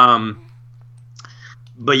 whatever.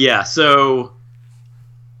 But yeah, so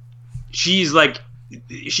she's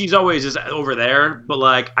always just over there. But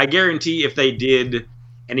like, I guarantee if they did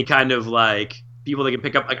any kind of like people they can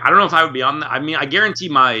pick up, like, I don't know if I would be on that. I mean, I guarantee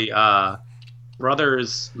my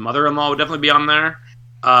brother's mother-in-law would definitely be on there.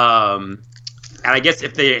 And I guess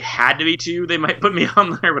if they had to be 2, they might put me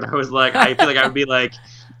on there. But I was like, I feel like I would be like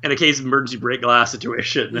in a case of emergency break glass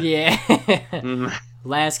situation. Yeah.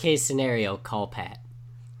 Last case scenario, call Pat.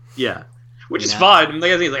 Yeah, which is fine.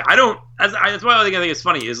 Like, I think, like, I don't. That's why I think it's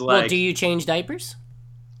funny. Is like, well, do you change diapers?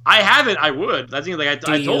 I haven't. I would. I think like I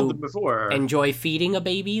told them before. Enjoy feeding a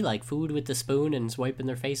baby like food with the spoon and wiping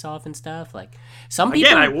their face off and stuff. Like some people.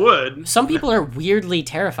 Again, I would. Some people are weirdly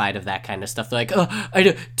terrified of that kind of stuff. They're like, oh,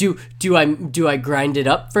 do I grind it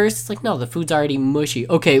up first? It's like, no, the food's already mushy.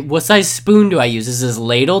 Okay, what size spoon do I use? Is this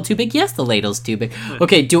ladle too big? Yes, the ladle's too big.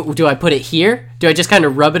 Okay, do I put it here? Do I just kind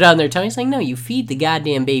of rub it on their tongue? It's like, no, you feed the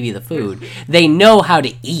goddamn baby the food. They know how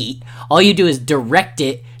to eat. All you do is direct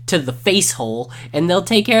it to the face hole, and they'll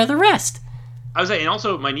take care of the rest. I was saying, and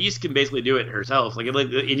also my niece can basically do it herself. Like,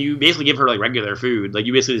 and you basically give her like regular food. Like,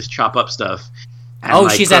 you basically just chop up stuff. And,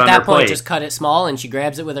 like, she's at that point just cut it small, and she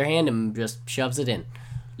grabs it with her hand and just shoves it in.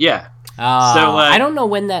 Yeah. So I don't know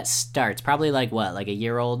when that starts. Probably like what, like a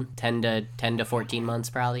year old, 10 to 14 months,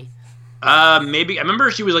 probably. Maybe. I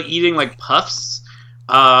remember she was like eating like puffs.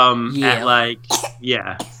 At like,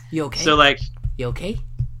 yeah. You okay? So like, you okay?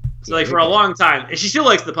 So, like, for a long time, and she still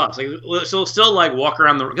likes the puffs. Like, she'll still, like, walk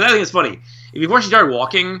around the... Because I think it's funny. Before she started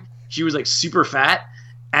walking, she was, like, super fat.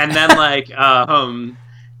 And then, like,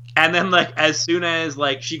 as soon as,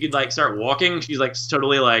 like, she could, like, start walking, she's, like,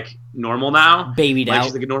 totally, like, normal now. Babied like, out.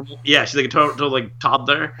 She's, like, a normal... Yeah, she's, like, a total like,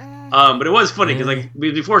 toddler. But it was funny, because, like,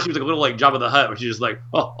 before she was, like, a little, like, Jabba the Hutt, where she's just, like,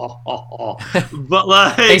 oh. But,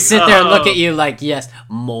 like... They sit there and look at you like, yes,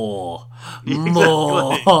 more.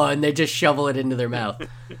 And they just shovel it into their mouth.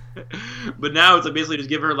 But now it's like basically just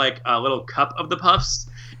give her like a little cup of the puffs,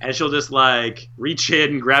 and she'll just like reach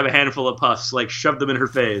in, grab a handful of puffs, like shove them in her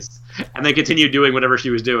face, and then continue doing whatever she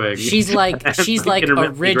was doing. She's like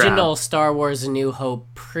original Star Wars: A New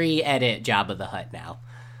Hope pre-edit Jabba the Hutt now.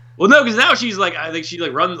 Well, no, because now she's like, I think she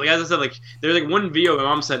like runs, like, as I said, like there's like one video my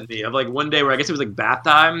mom sent me of like one day where I guess it was like bath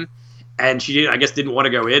time, and she didn't want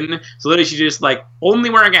to go in, so literally she just like only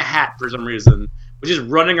wearing a hat for some reason. Was just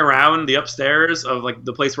running around the upstairs of like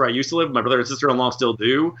the place where I used to live. My brother and sister-in-law still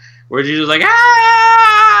do. Where she's just like,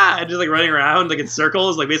 ah, and just like running around like in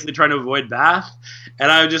circles, like basically trying to avoid bath.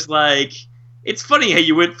 And I was just like, it's funny how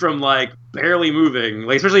you went from like barely moving,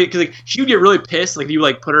 like especially because like she would get really pissed like if you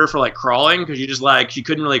like put her for like crawling, because you just like she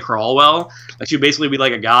couldn't really crawl well. Like she would basically be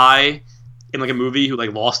like a guy in like a movie who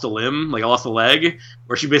like lost a limb, like lost a leg,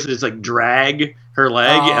 where she basically just like drag her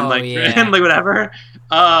leg and like and like whatever.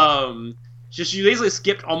 She basically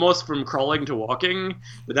skipped almost from crawling to walking,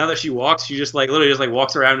 but now that she walks, she just like literally just like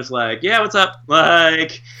walks around just like, yeah, what's up,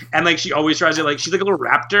 like, and like she always tries to like, she's like a little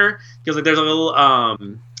raptor, because like there's a little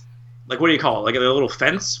like, what do you call it, like a little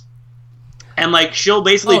fence, and like she'll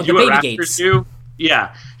basically do what raptors do.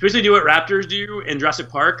 Yeah, she basically do what raptors do in Jurassic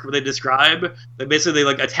Park, where they describe that basically they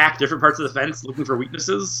like attack different parts of the fence looking for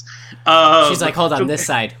weaknesses. She's like, hold on, this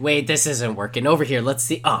side. Wait, this isn't working. Over here, let's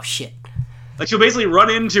see. Oh shit! Like she'll basically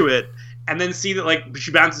run into it and then see that like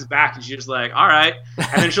she bounces back and she's just like, all right,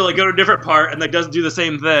 and then she'll like go to a different part and like doesn't do the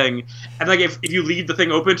same thing. And like if you leave the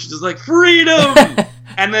thing open, she's just like freedom.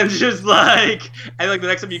 And then just like, and like the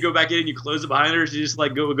next time you go back in and you close it behind her, she just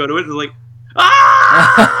like go to it and like.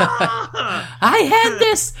 Ah! I had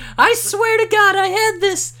this. I swear to God, I had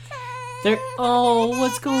this. There. Oh,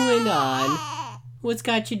 what's going on? What's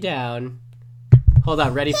got you down? Hold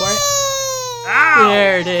on, ready for it? Ow!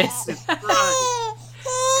 There it is.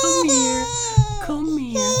 Come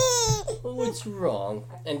here. What's wrong?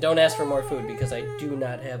 And don't ask for more food because I do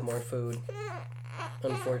not have more food.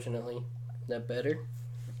 Unfortunately, that better?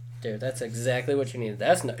 There, that's exactly what you need.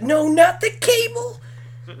 That's not. No, not the cable.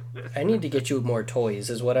 I need to get you more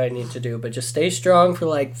toys is what I need to do, but just stay strong for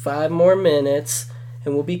like 5 more minutes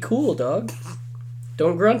and we'll be cool, dog.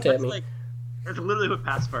 Don't grunt at me. Like, that's literally what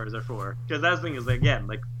pacifiers are for. Because that's the thing is, like, again,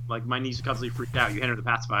 like my niece constantly freaked out. You hand her the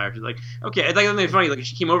pacifier. She's like, okay. It's like something funny. Like,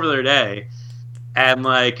 she came over the other day, and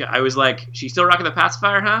like I was like, she's still rocking the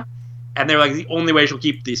pacifier, huh? And they're like, the only way she'll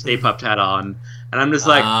keep the Stay Puft hat on. And I'm just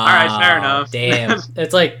like, all right, fair enough. Damn.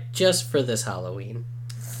 It's like, just for this Halloween.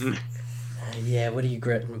 Yeah, what are you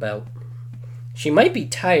grunting about? She might be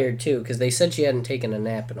tired, too, because they said she hadn't taken a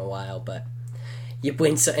nap in a while, but you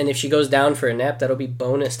win. And if she goes down for a nap, that'll be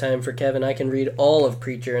bonus time for Kevin. I can read all of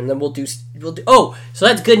Preacher, and then we'll do. Oh, so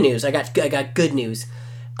that's good news. I got good news.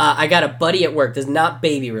 I got a buddy at work. This is not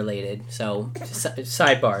baby related, so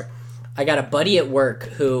sidebar. I got a buddy at work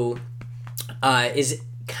who is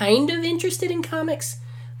kind of interested in comics,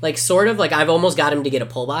 like sort of. Like I've almost got him to get a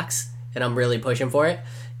pull box, and I'm really pushing for it.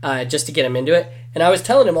 Just to get him into it. And I was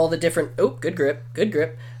telling him all the different... Oh, good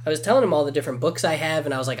grip. I was telling him all the different books I have,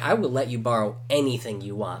 and I was like, I will let you borrow anything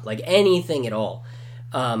you want. Like, anything at all.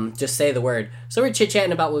 Just say the word. So we're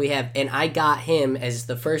chit-chatting about what we have, and I got him as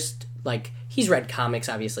the first... Like, he's read comics,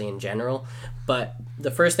 obviously, in general, but the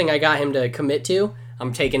first thing I got him to commit to,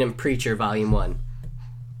 I'm taking him Preacher Volume 1.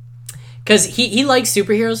 Because he likes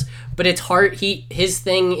superheroes, but it's hard. His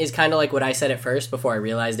thing is kind of like what I said at first before I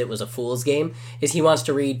realized it was a fool's game, is he wants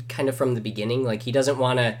to read kind of from the beginning. Like, he doesn't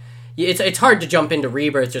want to... It's hard to jump into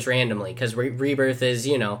Rebirth just randomly, because Rebirth is,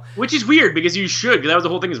 you know... Which is weird, because you should, because that was the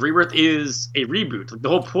whole thing, is Rebirth is a reboot. Like, the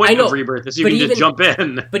whole point of Rebirth is you can just jump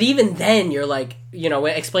in. But even then, you're like, you know,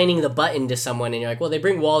 explaining the button to someone, and you're like, well, they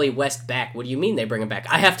bring Wally West back. What do you mean they bring him back?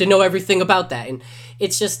 I have to know everything about that. And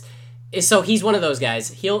it's just... So he's one of those guys.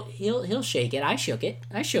 He'll shake it. I shook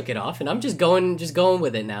it off, and I'm just going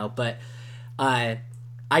with it now. But I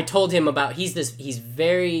told him about he's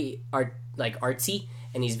very artsy,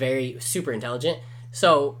 and he's very super intelligent.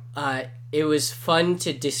 So it was fun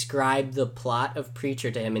to describe the plot of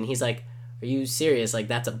Preacher to him, and he's like, "Are you serious? Like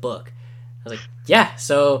that's a book?" I was like, "Yeah."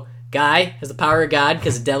 So guy has the power of God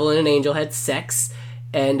because the devil and an angel had sex.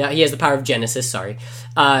 And he has the power of Genesis, sorry.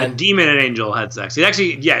 A demon and angel had sex. He's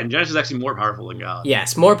actually, and Genesis is actually more powerful than God.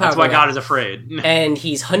 Yes, more powerful. That's why God is afraid. And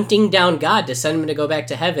he's hunting down God to send him to go back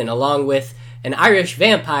to heaven, along with an Irish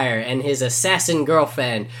vampire and his assassin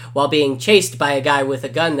girlfriend, while being chased by a guy with a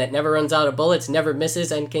gun that never runs out of bullets, never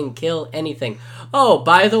misses, and can kill anything. Oh,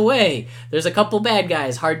 by the way, there's a couple bad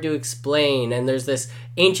guys, hard to explain, and there's this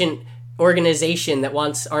ancient organization that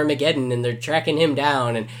wants Armageddon, and they're tracking him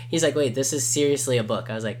down, and he's like, wait, this is seriously a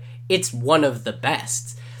book. I was like, it's one of the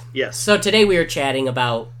best. Yes. So today we were chatting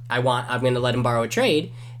about I'm going to let him borrow a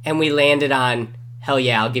trade, and we landed on, hell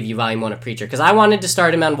yeah, I'll give you Volume 1 of Preacher, because I wanted to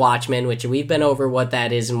start him on Watchmen, which we've been over what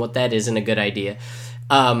that is and what that isn't a good idea.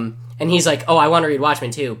 And he's like, oh, I want to read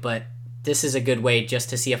Watchmen too, but this is a good way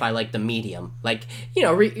just to see if I like the medium. Like,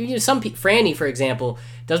 Franny, for example,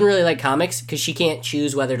 doesn't really like comics because she can't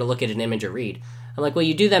choose whether to look at an image or read. I'm like, well,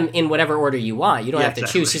 you do them in whatever order you want. You don't have to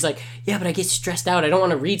choose. She's like, yeah, but I get stressed out. I don't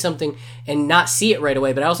want to read something and not see it right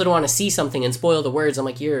away, but I also don't want to see something and spoil the words. I'm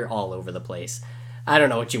like, you're all over the place. I don't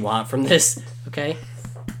know what you want from this, okay?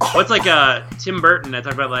 Well, it's like Tim Burton. I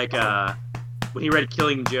talked about, like, when he read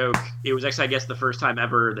Killing Joke, it was actually, I guess, the first time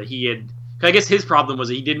ever that he had... I guess his problem was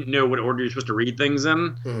that he didn't know what order you're supposed to read things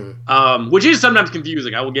in, which is sometimes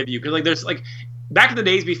confusing, I will give you. Because, like, there's, like, back in the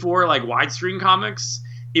days before, like, widescreen comics,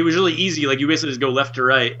 it was really easy. Like, you basically just go left to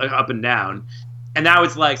right, up and down. And now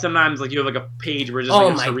it's, like, sometimes, like, you have, like, a page where it's just,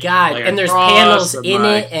 like... Oh, my God. Like, and there's panels in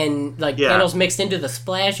it, and, like, panels mixed into the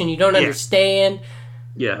splash, and you don't understand.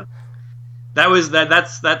 Yeah.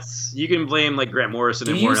 That's... You can blame, like, Grant Morrison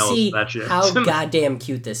and everyone else for that shit. How goddamn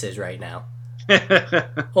cute this is right now?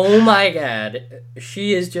 Oh my god.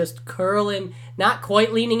 She is just curling, not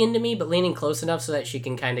quite leaning into me, but leaning close enough so that she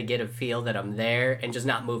can kind of get a feel that I'm there and just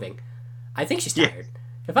not moving. I think she's tired.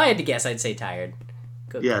 If I had to guess, I'd say tired.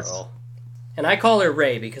 Good girl. And I call her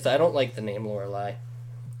Ray because I don't like the name Lorelai.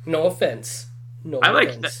 No offense. I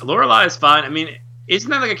like Lorelai is fine. I mean, isn't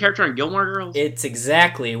that like a character on Gilmore Girls? It's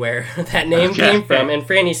exactly where that name came from. And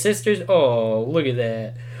Franny's sisters, oh, look at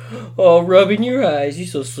that. Oh, rubbing your eyes, you're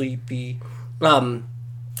so sleepy. And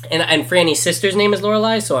Franny's sister's name is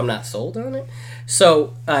Lorelai, so I'm not sold on it.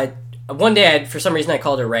 So one day, for some reason, I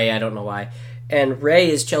called her Ray. I don't know why. And Ray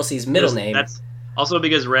is Chelsea's middle name. That's also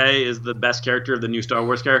because Ray is the best character of the new Star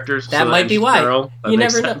Wars characters. That might be why. You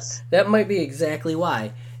never know. That might be exactly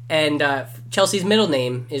why. And Chelsea's middle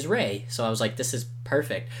name is Ray, so I was like, this is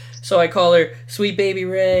perfect. So I call her Sweet Baby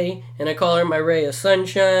Ray, and I call her my Ray of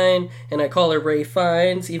Sunshine, and I call her Ray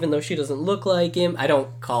Fiennes, even though she doesn't look like him. I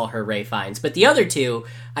don't call her Ray Fiennes, but the other two,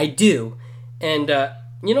 I do. And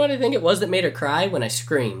you know what I think it was that made her cry? When I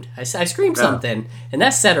screamed. I screamed something, and that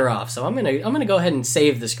set her off, so I'm gonna go ahead and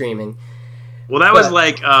save the screaming. Well, that was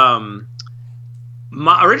like...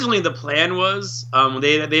 originally the plan was,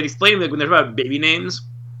 they had explained like, when they're about baby names,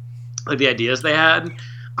 like the ideas they had,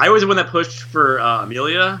 I was the one that pushed for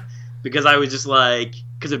Amelia because I was just like,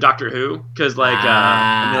 because of Doctor Who, because like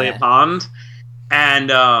Amelia Pond, and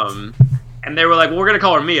they were like, well, we're gonna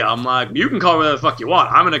call her Mia. I'm like, you can call her whatever the fuck you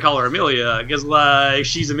want. I'm gonna call her Amelia because like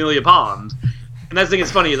she's Amelia Pond, and that's the thing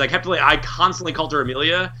that's funny is like I constantly called her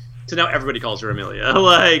Amelia, so now everybody calls her Amelia.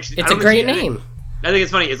 Like it's a great name. I think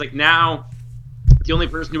it's funny. It's like now the only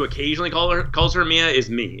person who occasionally calls her Mia is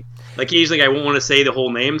me. Like, occasionally I won't want to say the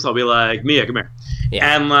whole name, so I'll be like, Mia, come here.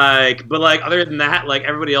 Yeah. And, like, but, like, other than that, like,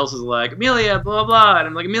 everybody else is like, Amelia, blah, blah, and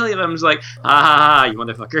I'm like, Amelia, and I'm just like, you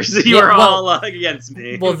motherfuckers. You are all, like, against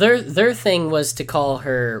me. Well, their thing was to call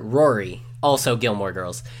her Rory, also Gilmore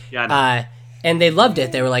Girls. Yeah, I know. And they loved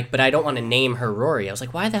it. They were like, but I don't want to name her Rory. I was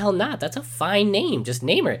like, why the hell not? That's a fine name. Just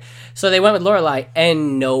name her. So they went with Lorelai,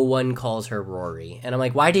 and no one calls her Rory. And I'm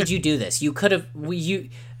like, why did you do this? You could have...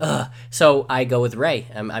 So I go with Ray.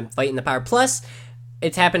 I'm fighting the power. Plus,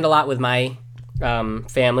 it's happened a lot with my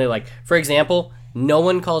family. Like, for example, no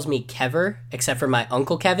one calls me Kever except for my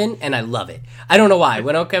Uncle Kevin, and I love it. I don't know why.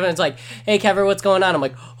 When Uncle Kevin's like, hey, Kever, what's going on? I'm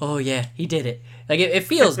like, oh, yeah, he did it. Like, it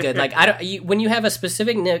feels good. Like, when you have a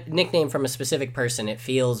specific nickname from a specific person, it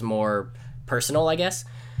feels more personal, I guess.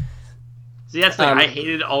 See, that's like, I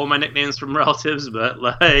hated all of my nicknames from relatives, but,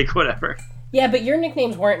 like, whatever. Yeah, but your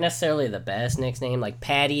nicknames weren't necessarily the best nickname. Like,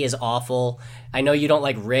 Patty is awful. I know you don't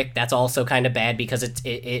like Rick. That's also kind of bad because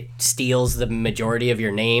it steals the majority of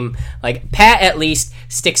your name. Like, Pat at least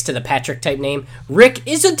sticks to the Patrick type name. Rick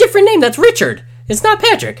is a different name. That's Richard. It's not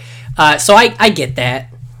Patrick. So I get that.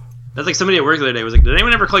 That's like somebody at work the other day was like, did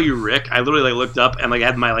anyone ever call you Rick? I literally like looked up and like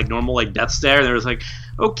had my like normal like death stare, and they was like,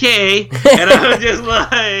 okay, and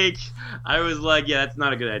I was like, yeah, that's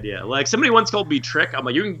not a good idea. Like somebody once called me Trick. I'm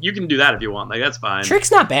like, you can do that if you want. Like that's fine.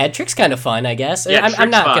 Trick's not bad. Trick's kind of fun, I guess. Yeah, I'm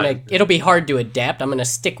not gonna. It'll be hard to adapt. I'm gonna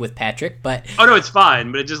stick with Patrick, but oh no, it's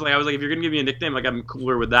fine. But it just like I was like, if you're gonna give me a nickname, like I'm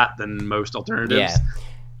cooler with that than most alternatives.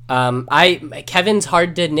 Yeah. Kevin's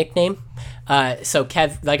hard to nickname. So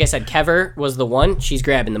Kev, like I said, Kever was the one. She's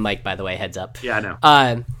grabbing the mic, by the way. Heads up. Yeah, I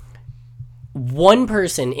know. One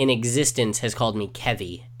person in existence has called me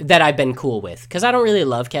Kevy that I've been cool with because I don't really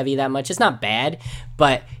love Kevy that much. It's not bad,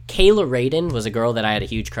 but Kayla Radin was a girl that I had a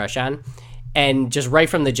huge crush on, and just right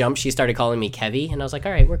from the jump, she started calling me Kevy, and I was like,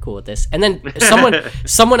 all right, we're cool with this. And then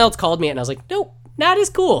someone else called me, and I was like, nope, not as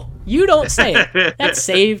cool. You don't say it. That's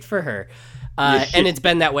saved for her. And it's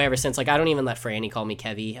been that way ever since. Like, I don't even let Franny call me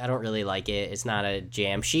Kevy. I don't really like it. It's not a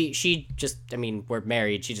jam. She just, I mean, we're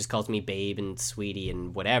married. She just calls me babe and sweetie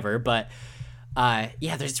and whatever. But, yeah,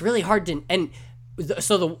 it's really hard to, and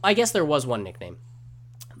so I guess there was one nickname.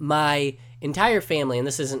 My entire family, and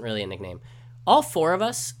this isn't really a nickname, all four of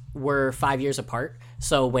us were 5 years apart.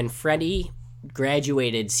 So when Freddie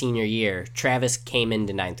graduated senior year, Travis came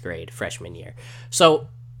into 9th grade, freshman year. So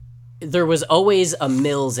there was always a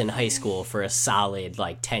Mills in high school for a solid,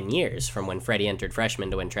 10 years from when Freddie entered freshman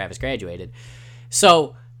to when Travis graduated.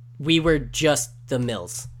 So we were just the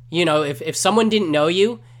Mills. You know, if someone didn't know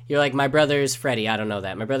you, you're like, my brother's Freddie. I don't know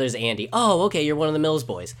that. My brother's Andy. Oh, okay, you're one of the Mills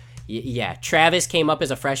boys. Yeah, Travis came up as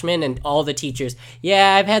a freshman, and all the teachers,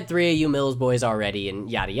 yeah, I've had 3 of you Mills boys already, and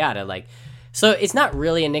yada, yada. So it's not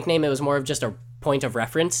really a nickname. It was more of just a point of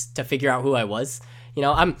reference to figure out who I was. You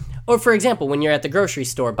know, or for example, when you're at the grocery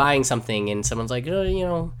store buying something and someone's like, oh, you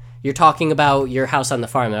know, you're talking about your house on the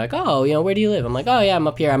farm. They're like, oh, you know, where do you live? I'm like, oh, yeah, I'm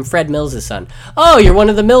up here. I'm Fred Mills' son. Oh, you're one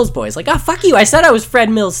of the Mills boys. Like, oh, fuck you. I said I was Fred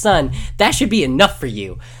Mills' son. That should be enough for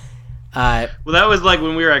you. Uh, Well, that was like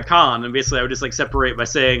when we were at con, and basically I would just like separate by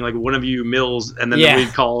saying like one of you Mills, and then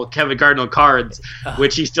we'd call Kevin Cardinal Cards,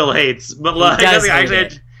 which he still hates. But like,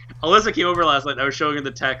 Alyssa came over last night. And I was showing her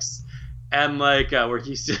the texts, and like where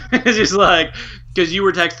he's just like, because you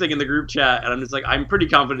were texting in the group chat, and I'm just like, I'm pretty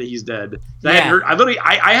confident he's dead. I hadn't heard. I'd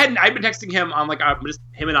been texting him on like just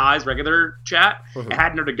him and I's regular chat. I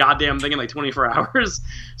hadn't heard a goddamn thing in like 24 hours,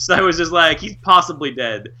 so I was just like, he's possibly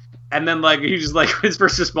dead. And then, like, he just, like, his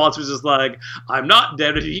first response was just like, I'm not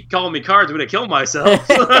dead. If you keep calling me Cards, I'm going to kill myself.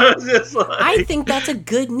 I think that's a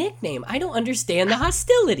good nickname. I don't understand the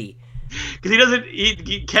hostility. Because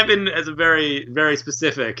Kevin has a very, very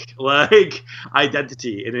specific, like,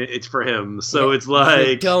 identity, and it's for him. So it's like...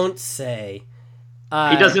 You don't say.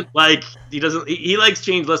 He likes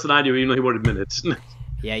change less than I do, even though he won't admit it.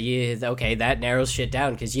 Yeah, okay, that narrows shit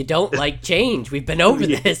down, because you don't like change. We've been over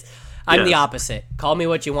this. I'm the opposite. Call me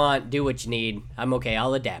what you want, do what you need. I'm okay.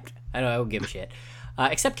 I'll adapt. I don't give a shit.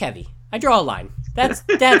 Except Kevy. I draw a line.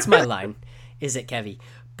 That's my line. Is it Kevy?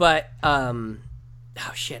 But oh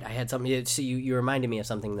shit, I had something. So you reminded me of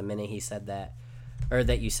something the minute he said that, or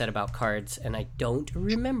that you said about Cards, and I don't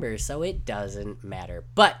remember, so it doesn't matter.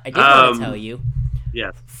 But I did want to tell you.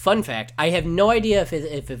 Yeah. Fun fact: I have no idea if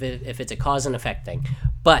it's a cause and effect thing,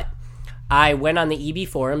 but I went on the EB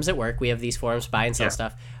forums at work. We have these forums, buy and sell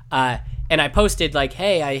stuff. And I posted like,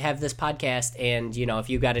 hey, I have this podcast, and if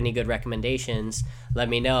you got any good recommendations, let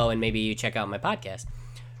me know, and maybe you check out my podcast.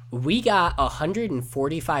 We got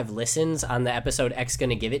 145 listens on the episode X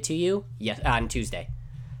Gonna Give It To You on Tuesday.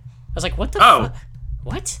 I was like, what the fuck?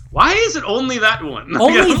 What? Why is it only that one?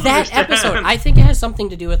 Only that episode. I think it has something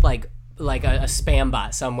to do with like a spam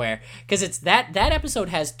bot somewhere, because it's that episode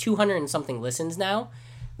has 200 and something listens now,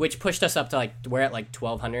 which pushed us up to like, we're at like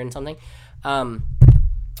 1,200 and something.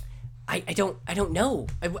 I don't know.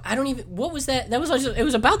 I don't even. What was that? That was just, it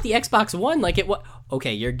was about the Xbox One. Like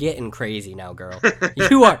okay, you're getting crazy now, girl.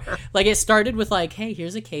 You are. Like, it started with like, hey,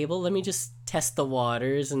 here's a cable. Let me just test the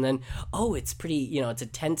waters, and then it's pretty. It's a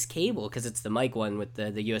tense cable because it's the mic one with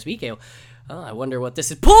the USB cable. Oh, I wonder what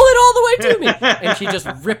this is. Pull it all the way to me, and she just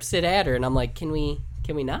rips it at her, and I'm like, can we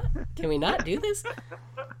not? Can we not do this?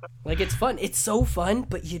 Like, it's fun. It's so fun,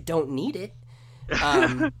 but you don't need it.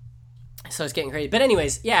 So it's getting crazy. But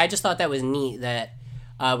anyways, yeah, I just thought that was neat that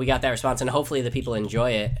we got that response, and hopefully the people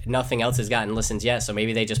enjoy it. Nothing else has gotten listens yet, so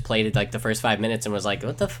maybe they just played it like the first 5 minutes and was like,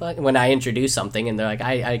 what the fuck? When I introduced something, and they're like,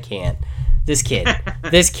 I can't. This kid,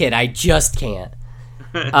 I just can't.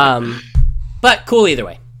 But cool either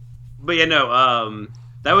way. But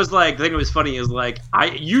that was like, the thing that was funny is like,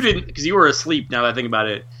 you didn't, because you were asleep now that I think about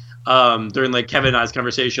it, during like Kevin and I's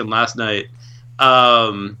conversation last night.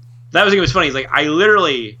 That was the thing that was funny. Is like,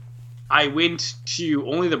 I went to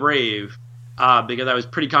Only the Brave because I was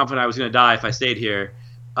pretty confident I was going to die if I stayed here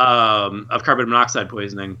of carbon monoxide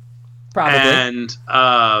poisoning. Probably. And,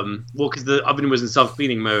 because the oven was in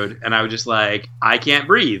self-cleaning mode, and I was just like, I can't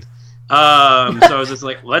breathe. So I was just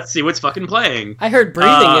like, let's see what's fucking playing. I heard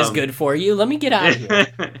breathing is good for you. Let me get out of here.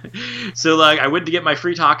 So, like, I went to get my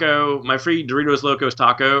free Doritos Locos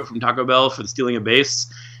taco from Taco Bell for the Stealing a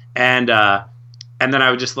Base. And then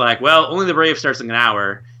I was just like, well, Only the Brave starts in an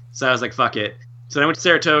hour. So I was like, fuck it. So then I went to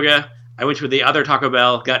Saratoga. I went to the other Taco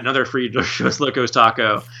Bell, got another free Doritos Locos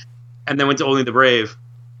taco, and then went to Only the Brave.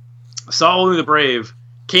 Saw Only the Brave.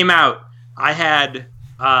 Came out. I had,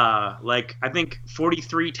 I think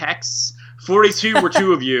 43 texts. 42 were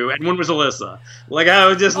two of you, and one was Alyssa. Like, I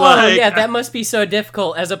was just like... Oh, yeah, that must be so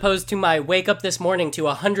difficult, as opposed to my wake up this morning to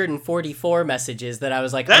 144 messages that I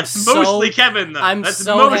was like, That's mostly Kevin, though. I'm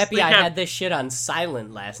so happy I had this shit on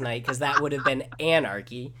silent last night, because that would have been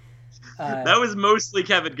anarchy. That was mostly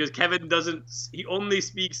Kevin, because Kevin he only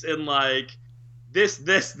speaks in, like, this,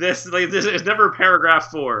 like, this is never paragraph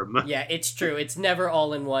form. Yeah, it's true. It's never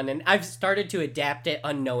all in one, and I've started to adapt it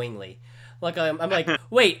unknowingly. Like, I'm like,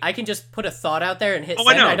 wait, I can just put a thought out there and hit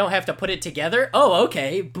send. I don't have to put it together. Oh,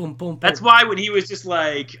 okay. Boom, boom, boom. That's why when he was just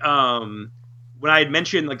like, when I had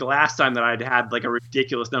mentioned like the last time that I'd had like a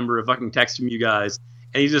ridiculous number of fucking texts from you guys,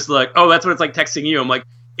 and he's just like, oh, that's what it's like texting you. I'm like,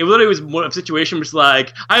 it literally was a situation where it's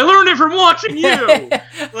like, I learned it from watching you.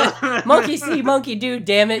 Monkey see, monkey do.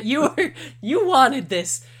 Damn it, you wanted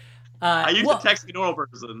this. I used to text a normal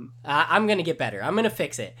person. I'm gonna get better. I'm gonna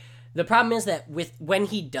fix it. The problem is that when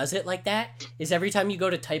he does it like that, is every time you go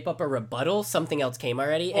to type up a rebuttal, something else came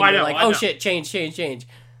already, and you're like, oh shit, change.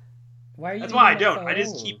 Why are you? That's why I don't. I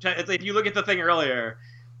just keep. It's like, if you look at the thing earlier,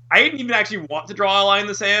 I didn't even actually want to draw a line in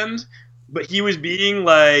the sand, but he was being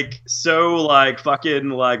like so like fucking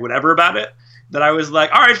like whatever about it that I was like,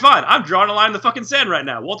 all right, fine, I'm drawing a line in the fucking sand right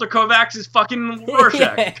now. Walter Kovacs is fucking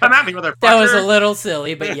Rorschach. Yeah. Come at me, motherfucker. That was a little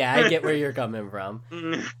silly, but yeah, I get where you're coming from.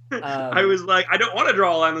 I was like, I don't want to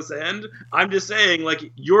draw a line in the sand. I'm just saying,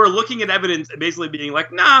 like, you're looking at evidence and basically being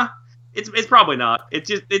like, nah, it's probably not.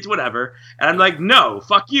 It's whatever. And I'm like, no,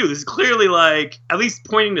 fuck you. This is clearly like at least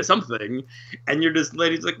pointing to something. And you're just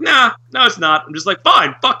lady's like, nah, no, it's not. I'm just like,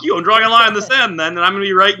 fine, fuck you. I'm drawing a line in the sand then, and I'm gonna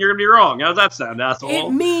be right and you're gonna be wrong. How's that sound, asshole? It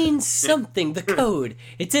means something. The code.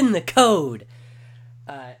 It's in the code.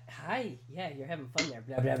 Hi. Yeah, you're having fun there.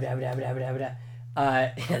 Blah, blah, blah, blah, blah,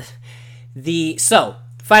 blah, blah. So,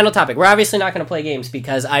 final topic. We're obviously not going to play games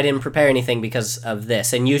because I didn't prepare anything because of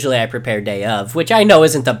this. And usually I prepare day of, which I know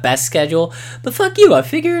isn't the best schedule. But fuck you, I'm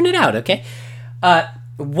figuring it out, okay?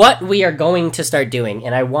 What we are going to start doing,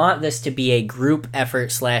 and I want this to be a group effort /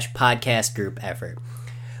 podcast group effort.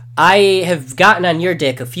 I have gotten on your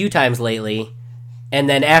dick a few times lately, and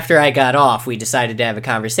then after I got off, we decided to have a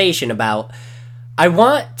conversation about... I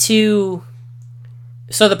want to...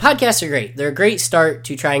 So the podcasts are great. They're a great start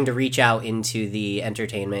to trying to reach out into the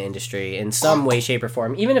entertainment industry in some way, shape, or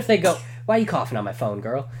form. Even if they go, why are you coughing on my phone,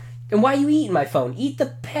 girl? And why are you eating my phone? Eat the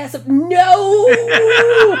pacifier. No!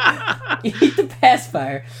 Eat the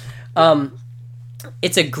pacifier.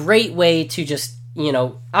 It's a great way to just,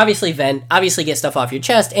 obviously vent, obviously get stuff off your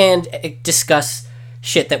chest, and discuss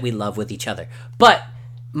shit that we love with each other. But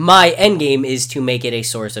my end game is to make it a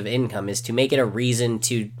source of income, is to make it a reason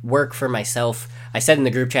to work for myself. I said in the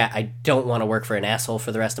group chat, I don't want to work for an asshole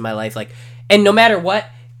for the rest of my life. And no matter what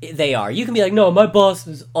they are, you can be like, no, my boss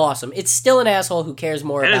is awesome. It's still an asshole who cares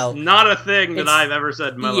more about... It's not a thing that I've ever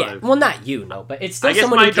said in my life. Well, not you, no, but it's still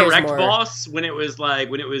someone who cares more. I guess my direct boss, when it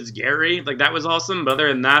was Gary, that was awesome. But other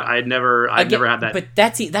than that, I've never had that. But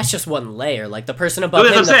that's just one layer. The person above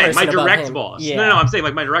him, that's what I'm saying. My direct boss. Yeah. No, I'm saying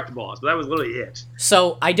my direct boss. But that was literally it.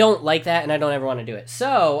 So I don't like that, and I don't ever want to do it.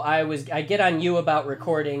 So I get on you about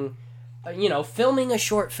recording... filming a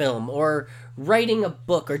short film or writing a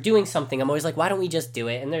book or doing something. I'm always like, why don't we just do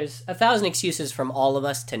it? And there's 1,000 excuses from all of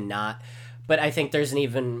us to not, but I think there's an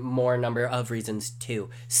even more number of reasons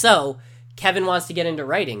too. So Kevin wants to get into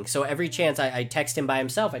writing. So every chance I text him by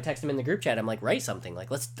himself, I text him in the group chat. I'm like, write something.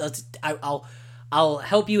 I'll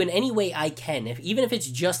help you in any way I can. Even if it's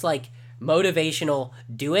just motivational,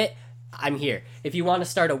 do it. I'm here. If you want to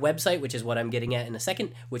start a website, which is what I'm getting at in a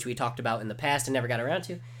second, which we talked about in the past and never got around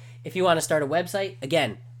to. If you want to start a website,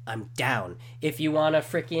 again, I'm down. If you want to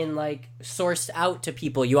freaking source out to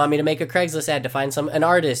people, you want me to make a Craigslist ad to find an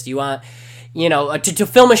artist, you want, to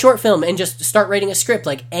film a short film and just start writing a script,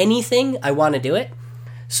 anything, I want to do it.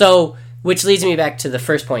 So, which leads me back to the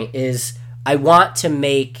first point is I want to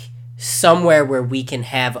make somewhere where we can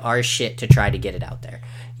have our shit to try to get it out there.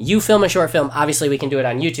 You film a short film, obviously we can do it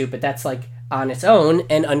on YouTube, but that's on its own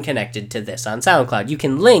and unconnected to this on SoundCloud. You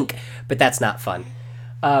can link, but that's not fun.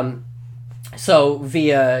 So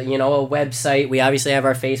via, a website, we obviously have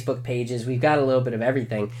our Facebook pages. We've got a little bit of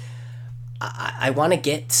everything. I want to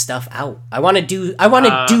get stuff out. I want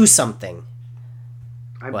to do something.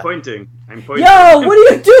 I'm what? pointing. Yo, what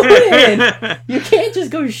are you doing? You can't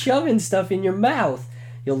just go shoving stuff in your mouth.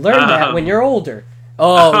 You'll learn that when you're older.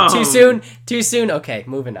 Oh, too soon? Too soon? Okay,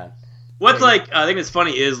 moving on. What's I think it's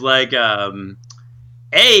funny is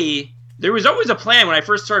there was always a plan when I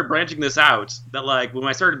first started branching this out that when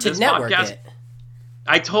I started this podcast,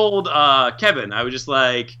 I told Kevin, I was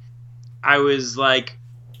like,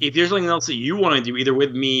 if there's something else that you want to do either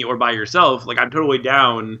with me or by yourself, I'm totally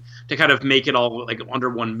down to kind of make it all under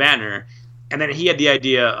one banner. And then he had the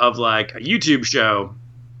idea of a YouTube show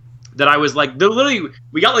that I was literally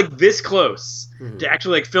we got this close to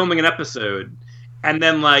actually filming an episode, and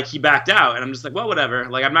then he backed out, and I'm just well, whatever.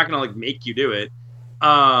 I'm not gonna make you do it.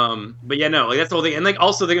 But yeah, no, that's the whole thing. And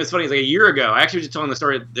also, the thing that's funny is a year ago, I actually was just telling the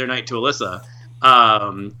story the other night to Alyssa,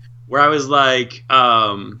 where I was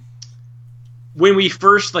when we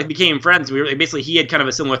first became friends, we were basically he had kind of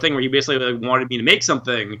a similar thing where he basically wanted me to make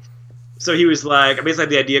something. So he was I basically had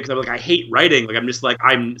the idea because I'm I hate writing. I'm just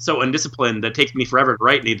I'm so undisciplined that it takes me forever to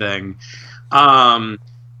write anything.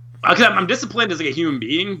 Because I'm disciplined as a human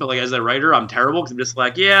being, but as a writer, I'm terrible because I'm just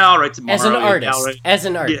yeah, I'll write tomorrow. As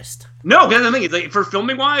an artist. Yeah. No, because the thing is, for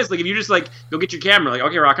filming wise, if you just go get your camera,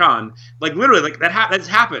 okay, rock on. Literally, that's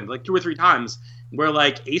happened 2 or 3 times where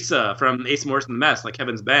Asa from Asa Morris and the Mess,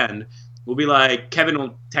 Kevin's band, will be Kevin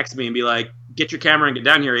will text me and be get your camera and get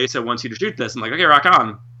down here. Asa wants you to shoot this. I'm okay, rock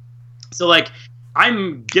on. So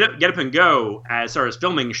I'm get up and go as far as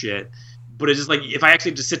filming shit. But it's just if I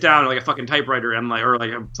actually just sit down a fucking typewriter and or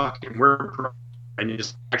a fucking Word and you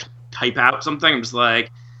just actually type out something, I'm just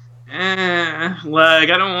like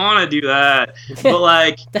I don't want to do that, but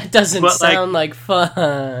like that doesn't sound like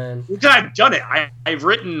fun. I've done it. I've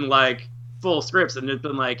written like full scripts, and it's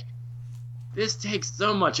been like, this takes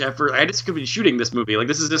so much effort. I just could be shooting this movie. Like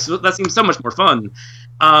that seems so much more fun.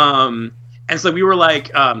 And so we were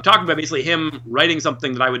like talking about basically him writing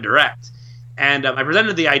something that I would direct. And I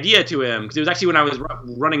presented the idea to him because it was actually when I was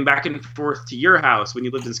running back and forth to your house when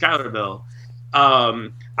you lived in Schuylerville.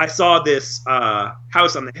 I saw this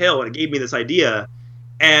house on the hill, and it gave me this idea.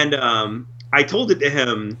 And I told it to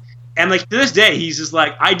him. And like to this day, he's just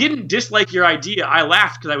like, I didn't dislike your idea. I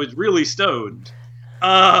laughed because I was really stoned.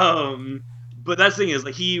 But that's the thing is,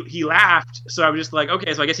 like, he laughed. So I was just like,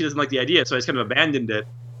 okay, so I guess he doesn't like the idea. So I just kind of abandoned it.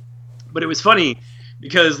 But it was funny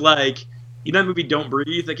because, like, you know that movie Don't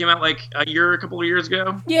Breathe that came out like a couple of years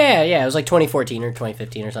ago? Yeah, it was like 2014 or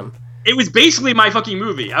 2015 or something. It was basically my fucking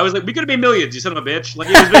movie. I was like, we could have made millions, you son of a bitch. Like,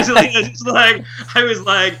 it was basically just like, I was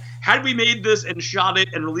like, had we made this and shot it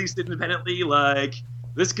and released it independently, like,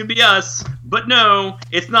 this could be us. But no,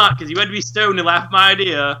 it's not, because you had to be stoned to laugh at my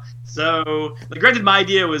idea. So, like, granted, my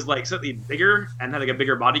idea was like slightly bigger and had like a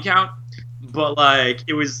bigger body count, but like,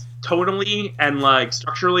 it was tonally and like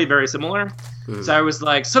structurally very similar. So I was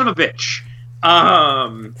like, son of a bitch.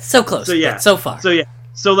 So close. So yeah. So far. So yeah.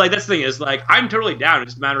 So like that's the thing is like I'm totally down.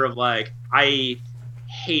 It's just a matter of like I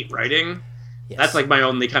hate writing. Yes. That's like my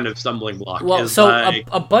only kind of stumbling block. Well, so like,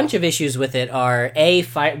 a bunch of issues with it are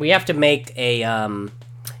we have to make a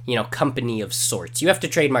company of sorts. You have to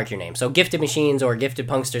trademark your name. So Gifted Machines or Gifted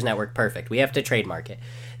Punksters Network, perfect. We have to trademark it.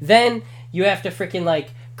 Then you have to freaking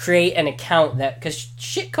like create an account because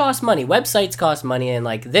shit costs money. Websites cost money, and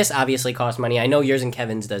like this obviously costs money. I know yours and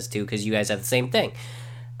Kevin's does too because you guys have the same thing.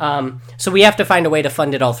 So we have to find a way to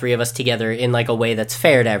fund it, all three of us together, in like a way that's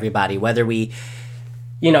fair to everybody. Whether we,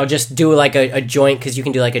 just do like a joint, because you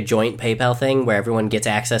can do like a joint PayPal thing where everyone gets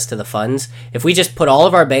access to the funds. If we just put all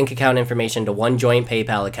of our bank account information to one joint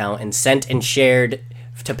PayPal account and sent and shared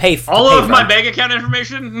to pay for all of my bank account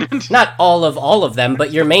information. Not all of them,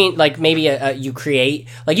 but your main, like maybe you create,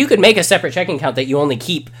 like you could make a separate checking account that you only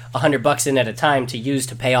keep $100 in at a time to use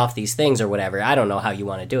to pay off these things or whatever. I don't know how you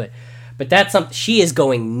want to do it, but that's something. She is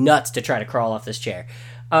going nuts to try to crawl off this chair.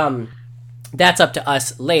 That's up to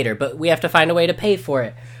us later, but we have to find a way to pay for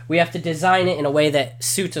it. We have to design it in a way that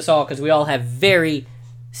suits us all, because we all have very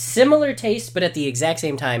similar tastes, but at the exact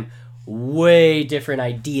same time, way different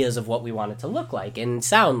ideas of what we want it to look like and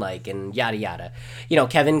sound like and yada yada.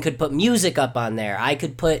 Kevin could put music up on there. I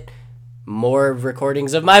could put more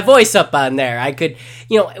recordings of my voice up on there. I could,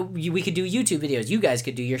 we could do YouTube videos. You guys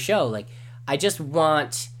could do your show. Like, I just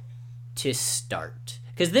want to start,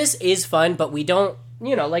 because this is fun, but we don't,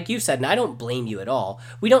 like you said, and I don't blame you at all,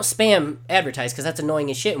 we don't spam advertise because that's annoying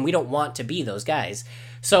as shit, and we don't want to be those guys.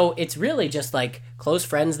 So it's really just like close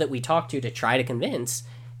friends that we talk to try to convince.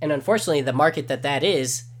 And unfortunately, the market that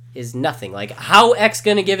is nothing. Like, how X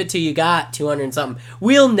gonna give it to you got 200 and something?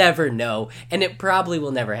 We'll never know, and it probably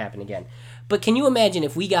will never happen again. But can you imagine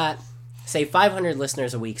if we got, say, 500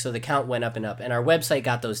 listeners a week, so the count went up and up, and our website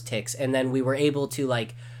got those ticks, and then we were able to,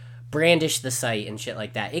 like, brandish the site and shit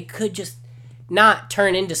like that? It could just not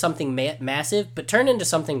turn into something massive, but turn into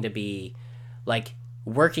something to be, like,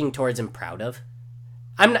 working towards and proud of.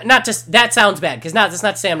 I'm not just, that sounds bad, because that's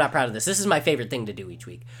not to say I'm not proud of this. This is my favorite thing to do each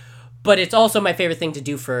week. But it's also my favorite thing to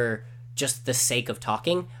do for just the sake of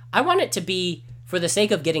talking. I want it to be for the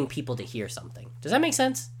sake of getting people to hear something. Does that make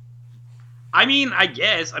sense? I mean, I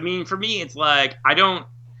guess. I mean, for me, it's like, I'm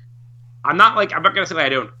not going to say like I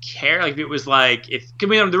don't care. Like, if it was like,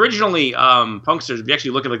 originally, Punksters, if you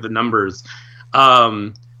actually look at like the numbers,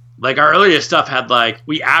 like our earliest stuff had like,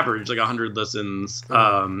 we averaged like 100 listens,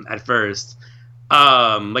 at first.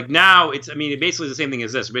 Like now it basically the same thing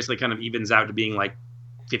as this. It basically kind of evens out to being like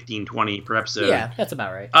 15, 20 per episode. Yeah, that's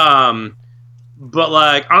about right. But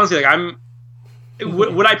like, honestly, like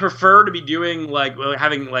would I prefer to be doing like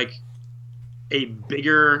having like a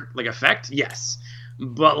bigger like effect? Yes.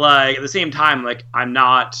 But like at the same time, like I'm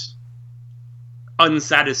not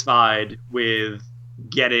unsatisfied with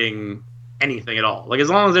getting anything at all. Like as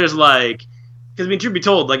long as there's like, because truth be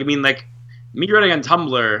told, like me writing on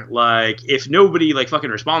Tumblr, like, if nobody, like, fucking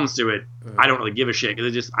responds to it, I don't really give a shit,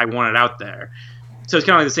 because I want it out there. So it's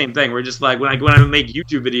kind of like the same thing, where just, like, when I make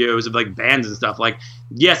YouTube videos of, like, bands and stuff, like,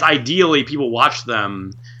 yes, ideally people watch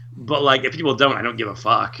them, but, like, if people don't, I don't give a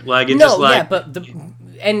fuck. Like, it's just, like... No, yeah, but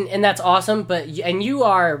and that's awesome, and you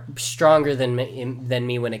are stronger than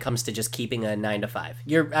me when it comes to just keeping a 9 to 5.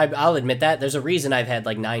 I'll admit that. There's a reason I've had,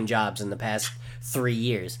 like, 9 jobs in the past 3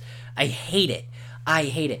 years. I hate it.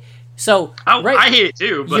 So right, I hate it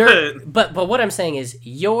too. But what I'm saying is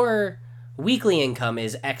your weekly income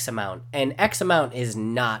is X amount, and X amount is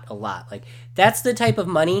not a lot. Like, that's the type of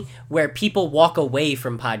money where people walk away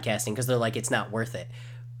from podcasting because they're like, it's not worth it.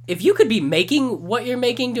 If you could be making what you're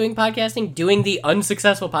making doing podcasting, doing the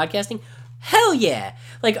unsuccessful podcasting, hell yeah.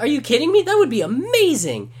 Like, are you kidding me? That would be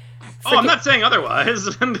amazing. I'm not saying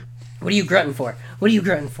otherwise. What are you grunting for?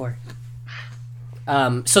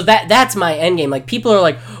 So that's my end game. Like, people are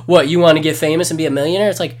like, what, you want to get famous and be a millionaire?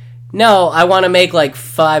 It's like, no, I want to make like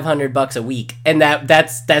 $500 a week, and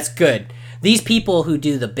that's good. These people who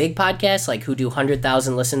do the big podcasts, like who do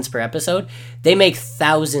 100,000 listens per episode, they make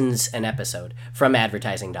thousands an episode from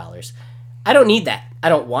advertising dollars. I don't need that. I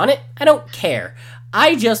don't want it. I don't care.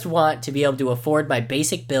 I just want to be able to afford my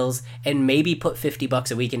basic bills and maybe put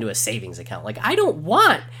 $50 a week into a savings account. Like, I don't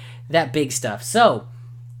want that big stuff. So,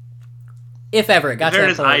 if ever it got to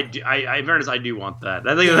that point, in fairness, I do want that.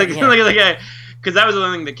 Because that was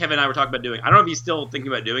the thing that Kevin and I were talking about doing. I don't know if he's still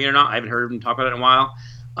thinking about doing it or not. I haven't heard him talk about it in a while.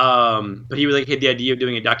 But he had the idea of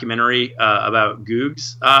doing a documentary about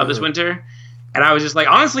Googs this winter, and I was just like,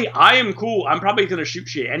 honestly, I am cool. I'm probably gonna shoot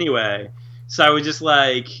shit anyway. So I was just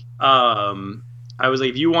like,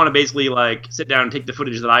 if you want to basically like sit down and take the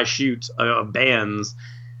footage that I shoot of bands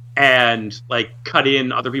and like cut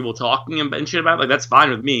in other people talking and shit about it, like, that's fine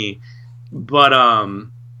with me. But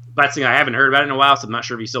that's the thing, I haven't heard about it in a while, so I'm not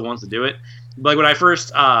sure if he still wants to do it. But like when he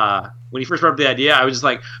first brought up the idea, I was just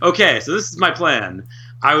like, okay, so this is my plan.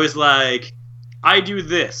 I was like, I do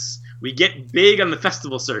this. We get big on the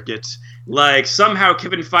festival circuit. Like, somehow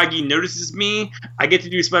Kevin Feige notices me. I get to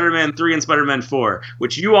do Spider-Man 3 and Spider-Man 4,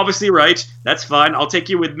 which you obviously write. That's fine. I'll take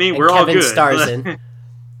you with me. We're all good. Kevin stars in.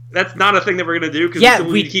 That's not a thing that we're going to do. Yeah,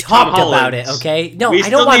 we talked about it, okay? No, I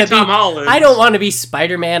don't want to be Tom Holland. I don't want to be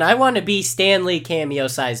Spider-Man. I want to be Stan Lee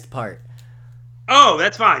cameo-sized part. Oh,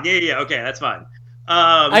 that's fine. Yeah, okay, that's fine.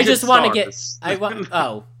 I just want to get...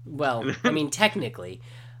 Oh, well, I mean, technically...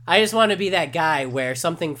 I just want to be that guy where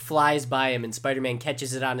something flies by him and Spider-Man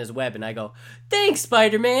catches it on his web and I go, thanks,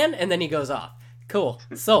 Spider-Man, and then he goes off. Cool,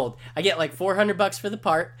 sold. I get like $400 for the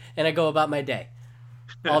part and I go about my day.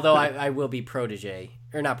 Although I will be posse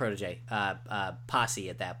at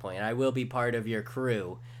that point. I will be part of your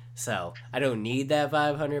crew, so I don't need that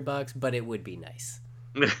 $500, but it would be nice.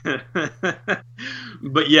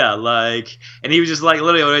 But yeah, like, and he was just like,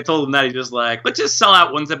 literally when I told him that, he was just like, let's just sell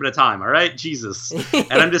out one step at a time, all right? Jesus.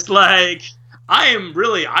 And I'm just like, I am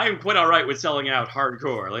quite all right with selling out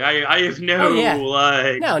hardcore. Like, I have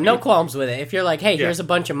no qualms with it. If you're like, hey, here's a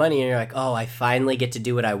bunch of money, and you're like, oh, I finally get to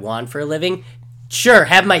do what I want for a living, sure,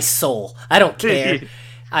 have my soul. I don't care.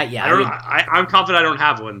 I'm confident I don't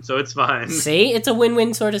have one, so it's fine. See, it's a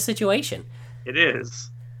win-win sort of situation. It is.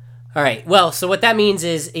 All right, well, so what that means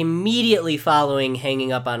is immediately following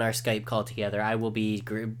hanging up on our Skype call together, I will be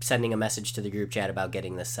sending a message to the group chat about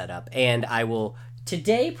getting this set up. And I will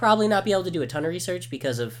today probably not be able to do a ton of research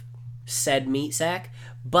because of said meat sack,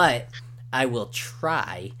 but I will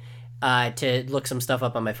try to look some stuff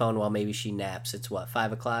up on my phone while maybe she naps. It's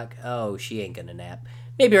 5 o'clock? Oh, she ain't going to nap.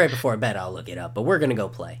 Maybe right before bed I'll look it up, but we're going to go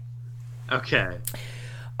play. Okay.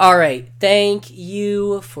 All right, thank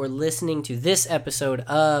you for listening to this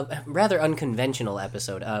rather unconventional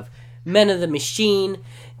episode of Men of the Machine.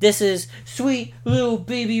 This is sweet little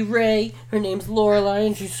baby Ray. Her name's Lorelai,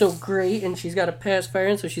 and she's so great, and she's got a pacifier,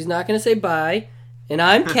 and so she's not going to say bye. And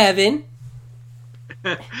I'm Kevin.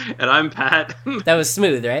 And I'm Pat. That was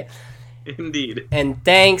smooth, right? Indeed. And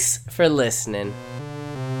thanks for listening.